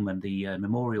Craig Bullman, the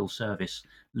Memorial Service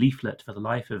leaflet for the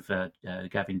life of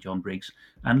Gavin John Briggs,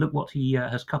 and look what he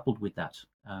has coupled with that.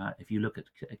 If you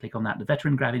click on that, the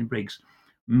veteran Gavin Briggs,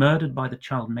 murdered by the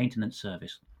Child Maintenance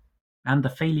Service, and the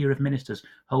failure of ministers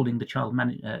holding the Child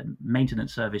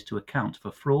Maintenance Service to account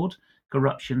for fraud,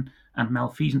 corruption, and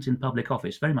malfeasance in public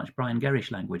office, very much Brian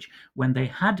Gerrish language, when they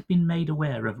had been made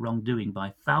aware of wrongdoing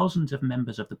by thousands of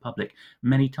members of the public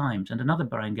many times. And another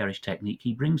Brian Gerrish technique,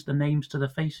 he brings the names to the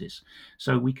faces.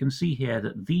 So we can see here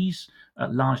that these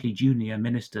largely junior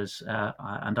ministers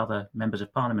and other members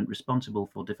of parliament responsible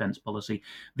for defence policy,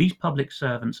 these public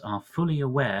servants are fully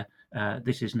aware,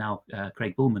 this is now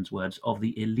Craig Bullman's words, of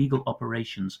the illegal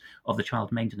operations of the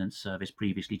Child Maintenance Service,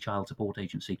 previously Child Support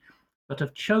Agency, but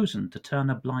have chosen to turn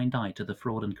a blind eye to the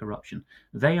fraud and corruption.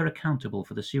 They are accountable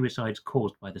for the suicides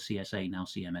caused by the CSA, now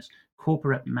CMS,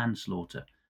 corporate manslaughter.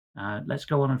 Let's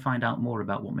go on and find out more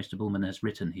about what Mr. Bullman has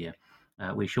written here.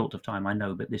 We're short of time, I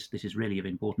know, but this is really of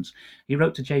importance. He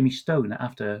wrote to Jamie Stone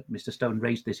after Mr. Stone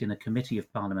raised this in a committee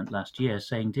of Parliament last year,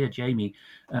 saying, "Dear Jamie,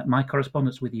 my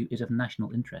correspondence with you is of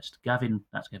national interest. Gavin,"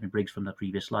 that's Gavin Briggs from the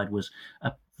previous slide, "was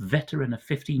a veteran of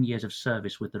 15 years of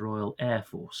service with the Royal Air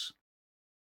Force.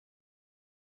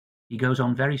 He goes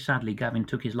on, very sadly, Gavin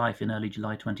took his life in early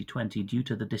July 2020 due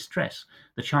to the distress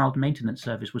the Child Maintenance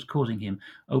Service was causing him,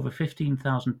 over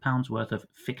 £15,000 worth of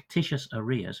fictitious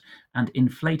arrears and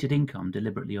inflated income,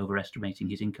 deliberately overestimating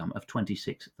his income, of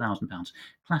 £26,000.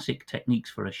 Classic techniques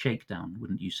for a shakedown,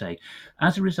 wouldn't you say?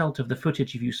 As a result of the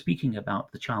footage of you speaking about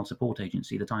the Child Support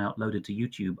Agency that I uploaded to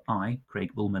YouTube, I,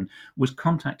 Craig Bullman, was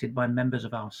contacted by members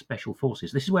of our special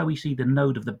forces." This is where we see the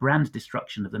node of the brand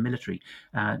destruction of the military,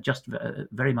 just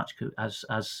very much as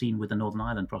seen with the Northern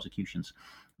Ireland prosecutions.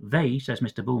 "They," says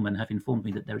Mr. Bullman, "have informed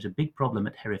me that there is a big problem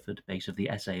at Hereford, base of the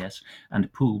SAS,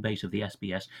 and Poole, base of the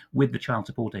SBS, with the Child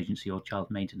Support Agency or Child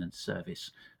Maintenance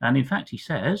Service. And in fact," he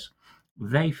says,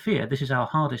 "they fear," this is our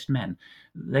hardest men,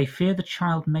 "they fear the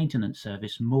Child Maintenance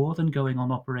Service more than going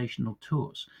on operational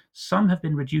tours. Some have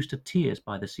been reduced to tears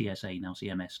by the CSA, now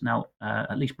CMS." Now,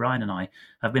 at least Brian and I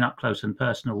have been up close and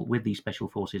personal with these Special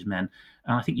Forces men,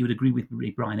 and I think you would agree with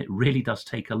me, Brian, it really does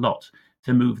take a lot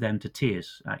to move them to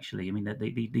tears, actually. I mean,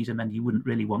 these are men you wouldn't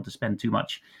really want to spend too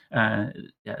much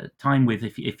time with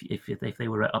if they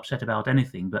were upset about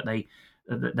anything, but they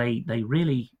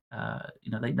really,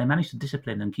 they manage to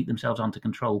discipline and keep themselves under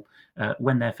control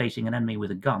when they're facing an enemy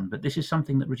with a gun. But this is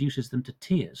something that reduces them to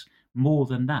tears more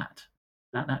than that.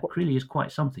 That really is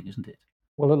quite something, isn't it?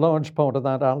 Well, a large part of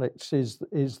that, Alex, is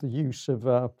the use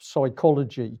of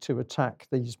psychology to attack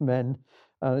these men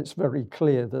And it's very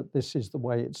clear that this is the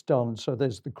way it's done. So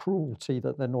there's the cruelty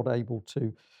that they're not able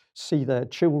to see their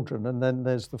children. And then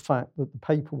there's the fact that the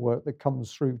paperwork that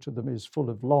comes through to them is full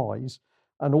of lies.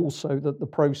 And also that the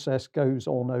process goes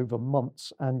on over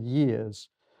months and years.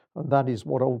 And that is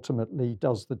what ultimately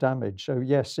does the damage. So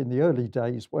yes, in the early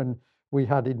days when we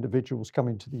had individuals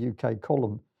coming to the UK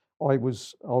column, I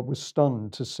was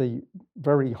stunned to see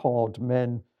very hard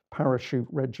men, parachute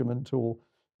regiment, or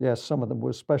yes, some of them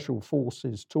were special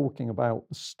forces, talking about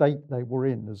the state they were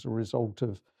in as a result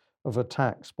of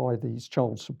attacks by these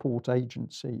child support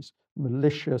agencies,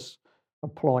 malicious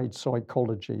applied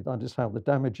psychology. That is how the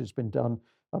damage has been done.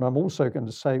 And I'm also going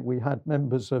to say we had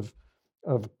members of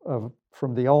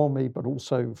from the army, but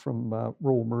also from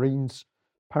Royal Marines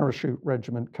parachute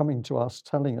regiment coming to us,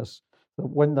 telling us that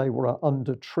when they were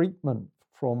under treatment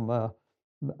from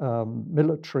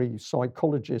military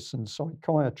psychologists and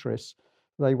psychiatrists,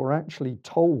 they were actually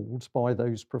told by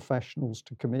those professionals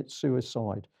to commit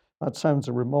suicide. That sounds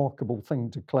a remarkable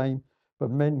thing to claim,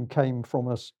 but men came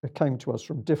to us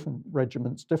from different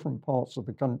regiments, different parts of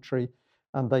the country,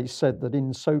 and they said that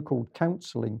in so-called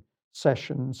counselling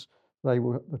sessions, they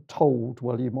were told,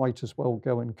 well, you might as well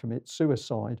go and commit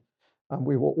suicide. And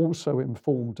we were also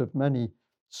informed of many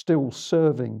still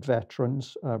serving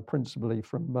veterans, principally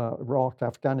from Iraq,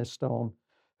 Afghanistan,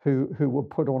 who were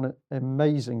put on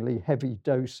amazingly heavy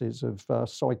doses of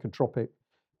psychotropic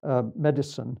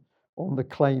medicine on the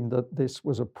claim that this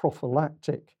was a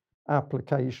prophylactic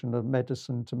application of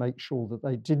medicine to make sure that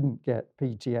they didn't get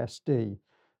PTSD.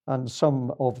 And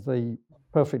some of the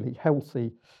perfectly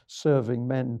healthy serving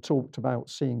men talked about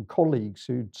seeing colleagues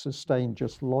who'd sustained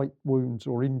just light wounds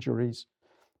or injuries,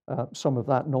 some of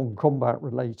that non-combat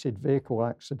related vehicle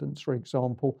accidents, for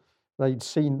example. They'd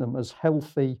seen them as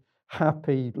healthy,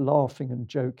 happy, laughing and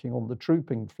joking on the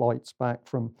trooping flights back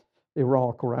from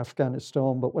Iraq or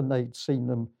Afghanistan, but when they'd seen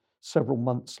them several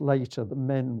months later, the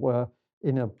men were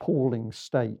in an appalling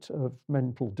state of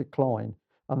mental decline.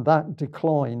 And that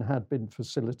decline had been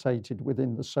facilitated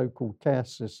within the so-called care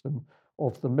system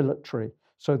of the military.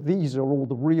 So these are all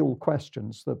the real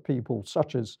questions that people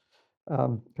such as,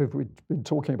 who we've been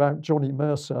talking about, Johnny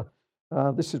Mercer,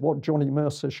 this is what Johnny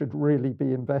Mercer should really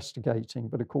be investigating.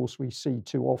 But of course, we see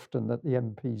too often that the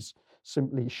MPs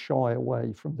simply shy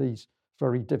away from these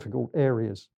very difficult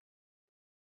areas.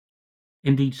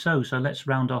 Indeed so. So let's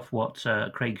round off what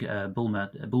Craig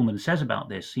Bullman says about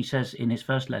this. He says in his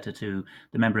first letter to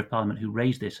the Member of Parliament who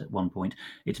raised this at one point,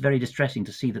 it's very distressing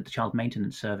to see that the Child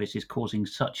Maintenance Service is causing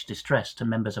such distress to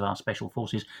members of our special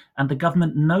forces, and the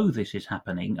government know this is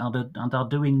happening and are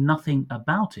doing nothing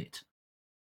about it.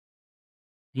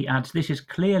 He adds, this is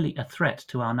clearly a threat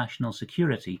to our national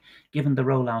security, given the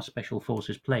role our special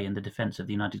forces play in the defence of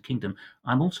the United Kingdom.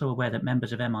 I'm also aware that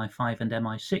members of MI5 and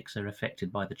MI6 are affected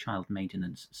by the Child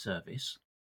Maintenance Service.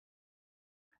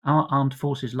 Our armed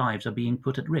forces' lives are being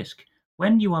put at risk.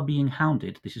 When you are being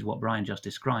hounded, this is what Brian just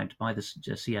described, by the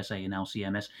CSA and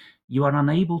LCMS, you are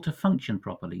unable to function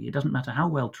properly. It doesn't matter how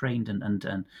well trained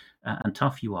and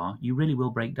tough you are, you really will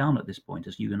break down at this point,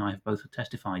 as you and I have both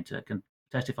testified to,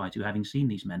 having seen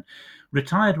these men.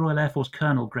 Retired Royal Air Force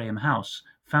Colonel Graham House,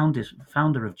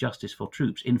 founder of Justice for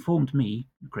Troops, informed me,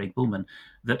 Craig Bullman,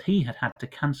 that he had had to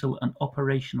cancel an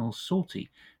operational sortie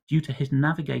due to his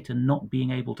navigator not being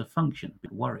able to function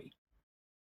with worry.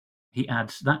 He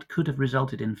adds, that could have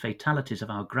resulted in fatalities of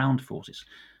our ground forces.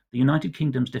 The United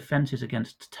Kingdom's defences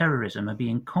against terrorism are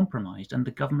being compromised and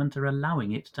the government are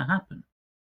allowing it to happen.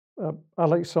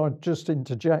 Alex, I'd just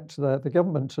interject there. The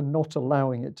government are not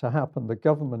allowing it to happen. The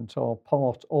government are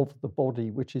part of the body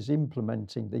which is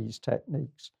implementing these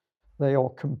techniques. They are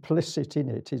complicit in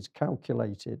it. It's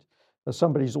calculated.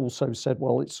 Somebody's also said,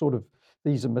 well, it's sort of,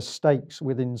 these are mistakes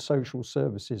within social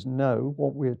services. No,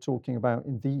 what we're talking about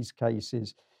in these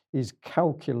cases is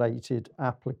calculated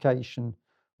application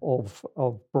of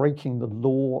breaking the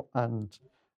law and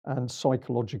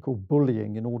psychological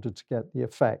bullying in order to get the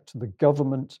effect. The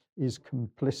government is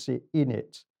complicit in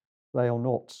it. They are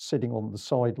not sitting on the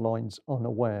sidelines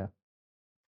unaware.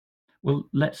 Well,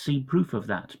 let's see proof of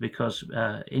that, because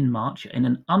in March, in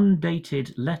an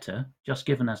undated letter just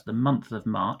given as the month of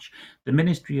March, the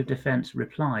Ministry of Defence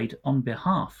replied on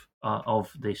behalf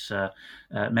of this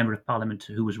Member of Parliament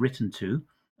who was written to,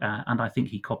 and I think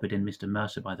he copied in Mr.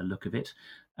 Mercer by the look of it.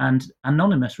 And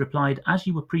Anonymous replied, as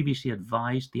you were previously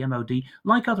advised, the MOD,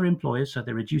 like other employers, so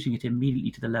they're reducing it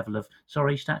immediately to the level of,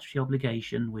 sorry, statutory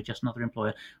obligation, we're just another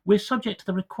employer, we're subject to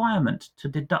the requirement to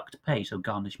deduct pay, so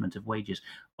garnishment of wages,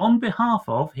 on behalf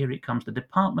of, here it comes, the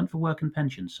Department for Work and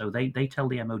Pensions. So they tell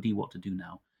the MOD what to do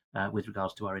now. with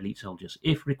regards to our elite soldiers,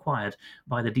 if required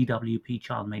by the DWP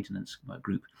Child Maintenance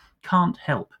Group. Can't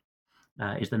help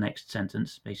is the next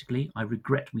sentence, basically. I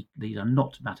regret these are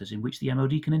not matters in which the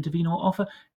MOD can intervene or offer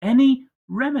any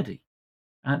remedy.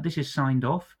 This is signed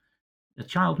off. The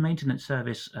Child Maintenance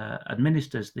Service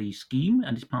administers the scheme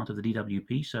and is part of the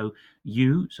DWP.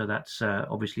 So that's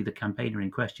obviously the campaigner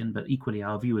in question, but equally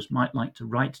our viewers might like to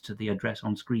write to the address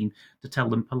on screen to tell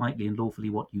them politely and lawfully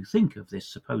what you think of this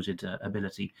supposed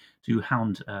ability to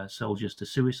hound soldiers to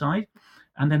suicide.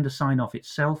 And then the sign-off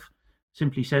itself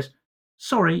simply says,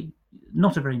 sorry,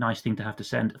 not a very nice thing to have to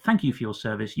send. Thank you for your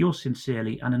service. Yours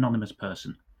sincerely, an anonymous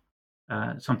person.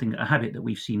 A habit that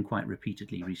we've seen quite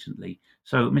repeatedly recently.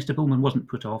 So Mr. Bullman wasn't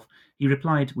put off. He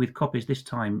replied with copies this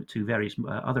time to various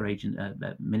other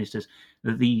ministers.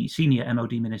 The senior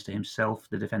MOD minister himself,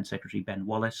 the Defence Secretary Ben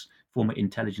Wallace, former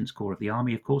Intelligence Corps of the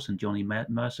Army, of course, and Johnny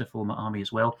Mercer, former Army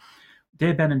as well.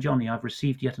 Dear Ben and Johnny, I've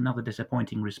received yet another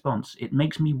disappointing response. It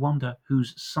makes me wonder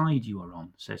whose side you are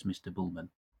on, says Mr. Bullman.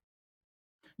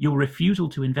 Your refusal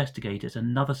to investigate is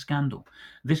another scandal.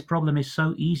 This problem is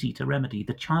so easy to remedy.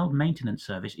 The Child Maintenance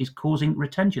Service is causing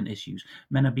retention issues.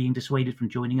 Men are being dissuaded from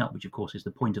joining up, which of course is the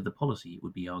point of the policy, it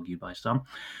would be argued by some.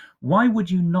 Why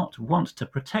would you not want to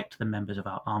protect the members of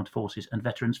our armed forces and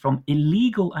veterans from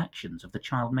illegal actions of the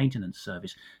Child Maintenance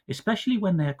Service, especially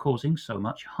when they are causing so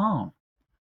much harm?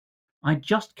 I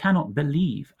just cannot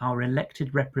believe our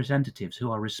elected representatives who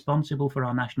are responsible for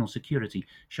our national security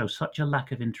show such a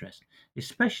lack of interest,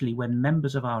 especially when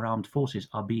members of our armed forces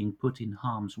are being put in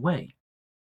harm's way.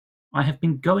 I have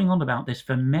been going on about this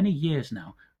for many years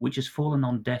now, which has fallen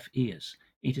on deaf ears.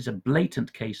 It is a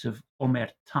blatant case of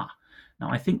omerta. Now,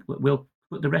 I think we'll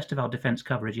put the rest of our defence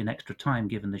coverage in extra time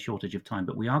given the shortage of time,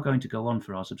 but we are going to go on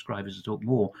for our subscribers to talk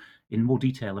in more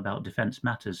detail about defence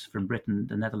matters from Britain,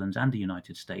 the Netherlands and the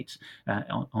United States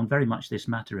on very much this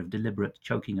matter of deliberate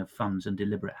choking of funds and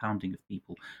deliberate hounding of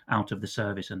people out of the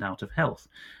service and out of health.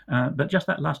 But just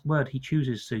that last word he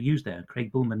chooses to use there,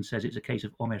 Craig Bullman says it's a case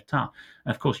of omerta.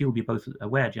 Of course, you'll be both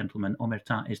aware, gentlemen,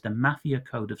 omerta is the mafia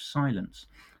code of silence.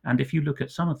 And if you look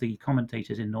at some of the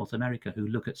commentators in North America who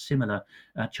look at similar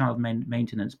child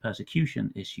maintenance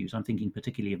persecution issues, I'm thinking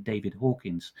particularly of David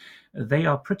Hawkins, they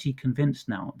are pretty convinced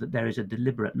now that there is a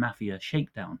deliberate mafia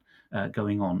shakedown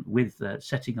going on with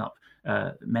setting up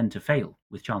men to fail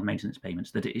with child maintenance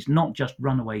payments, that it is not just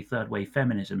runaway third-wave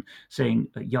feminism saying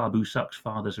Yabu sucks,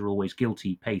 fathers are always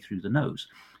guilty, pay through the nose.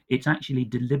 It's actually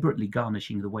deliberately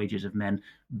garnishing the wages of men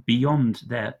beyond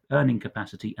their earning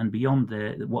capacity and beyond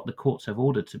what the courts have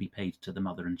ordered to be paid to the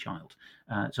mother and child.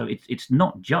 So it's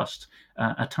not just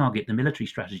a target the military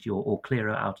strategy or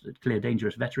clear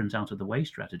dangerous veterans out of the way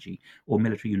strategy or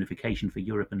military unification for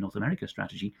Europe and North America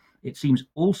strategy. It seems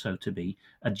also to be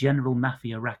a general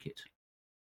mafia racket.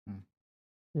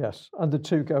 Yes, and the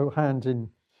two go hand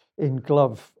in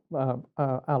glove,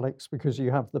 Alex, because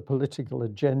you have the political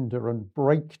agenda and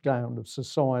breakdown of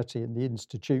society and the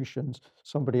institutions.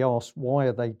 Somebody asked, why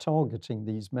are they targeting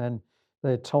these men?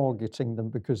 They're targeting them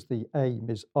because the aim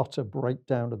is utter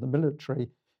breakdown of the military,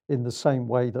 in the same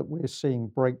way that we're seeing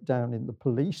breakdown in the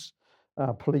police.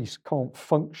 Police can't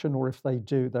function, or if they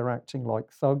do, they're acting like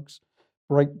thugs.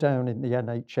 Breakdown in the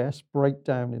NHS,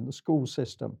 breakdown in the school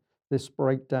system. This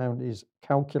breakdown is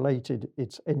calculated,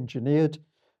 it's engineered,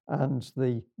 and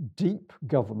the deep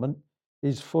government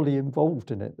is fully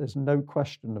involved in it. There's no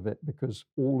question of it, because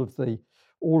all of the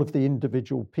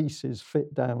individual pieces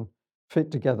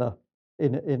fit together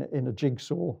in a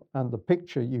jigsaw, and the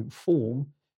picture you form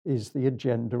is the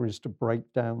agenda is to break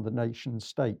down the nation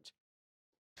state.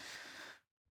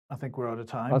 I think we're out of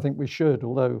time. I think we should,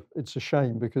 although it's a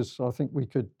shame because I think we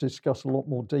could discuss a lot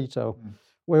more detail.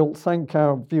 We'll thank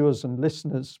our viewers and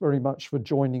listeners very much for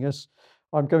joining us.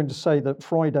 I'm going to say that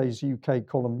Friday's UK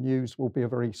Column News will be a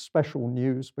very special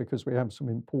news because we have some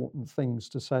important things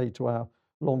to say to our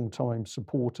long-time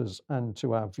supporters and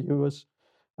to our viewers.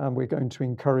 And we're going to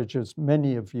encourage as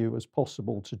many of you as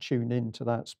possible to tune in to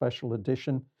that special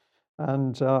edition.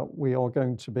 And we are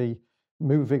going to be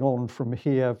moving on from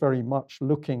here, very much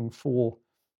looking for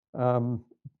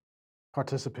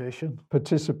participation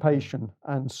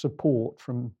and support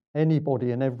from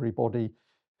anybody and everybody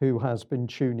who has been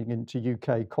tuning into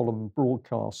UK Column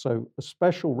broadcast. So a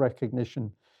special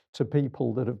recognition to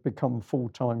people that have become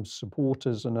full-time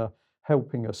supporters and are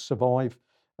helping us survive.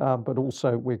 But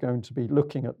also we're going to be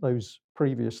looking at those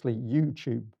previously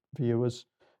YouTube viewers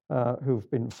who've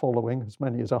been following, as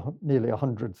many as nearly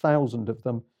 100,000 of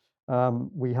them.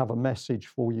 We have a message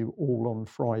for you all on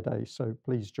Friday, so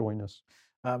please join us.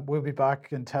 We'll be back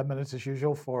in 10 minutes as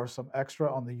usual for some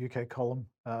extra on the UK Column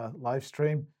live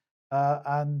stream.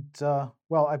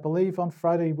 Well, I believe on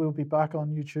Friday we'll be back on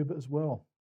YouTube as well.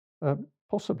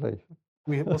 Possibly.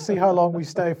 We'll see how long we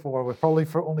stay for. We're probably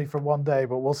only for one day,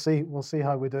 but we'll see. We'll see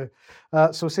how we do.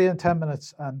 So see you in 10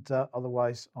 minutes, and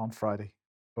otherwise on Friday.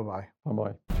 Bye bye.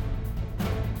 Bye bye.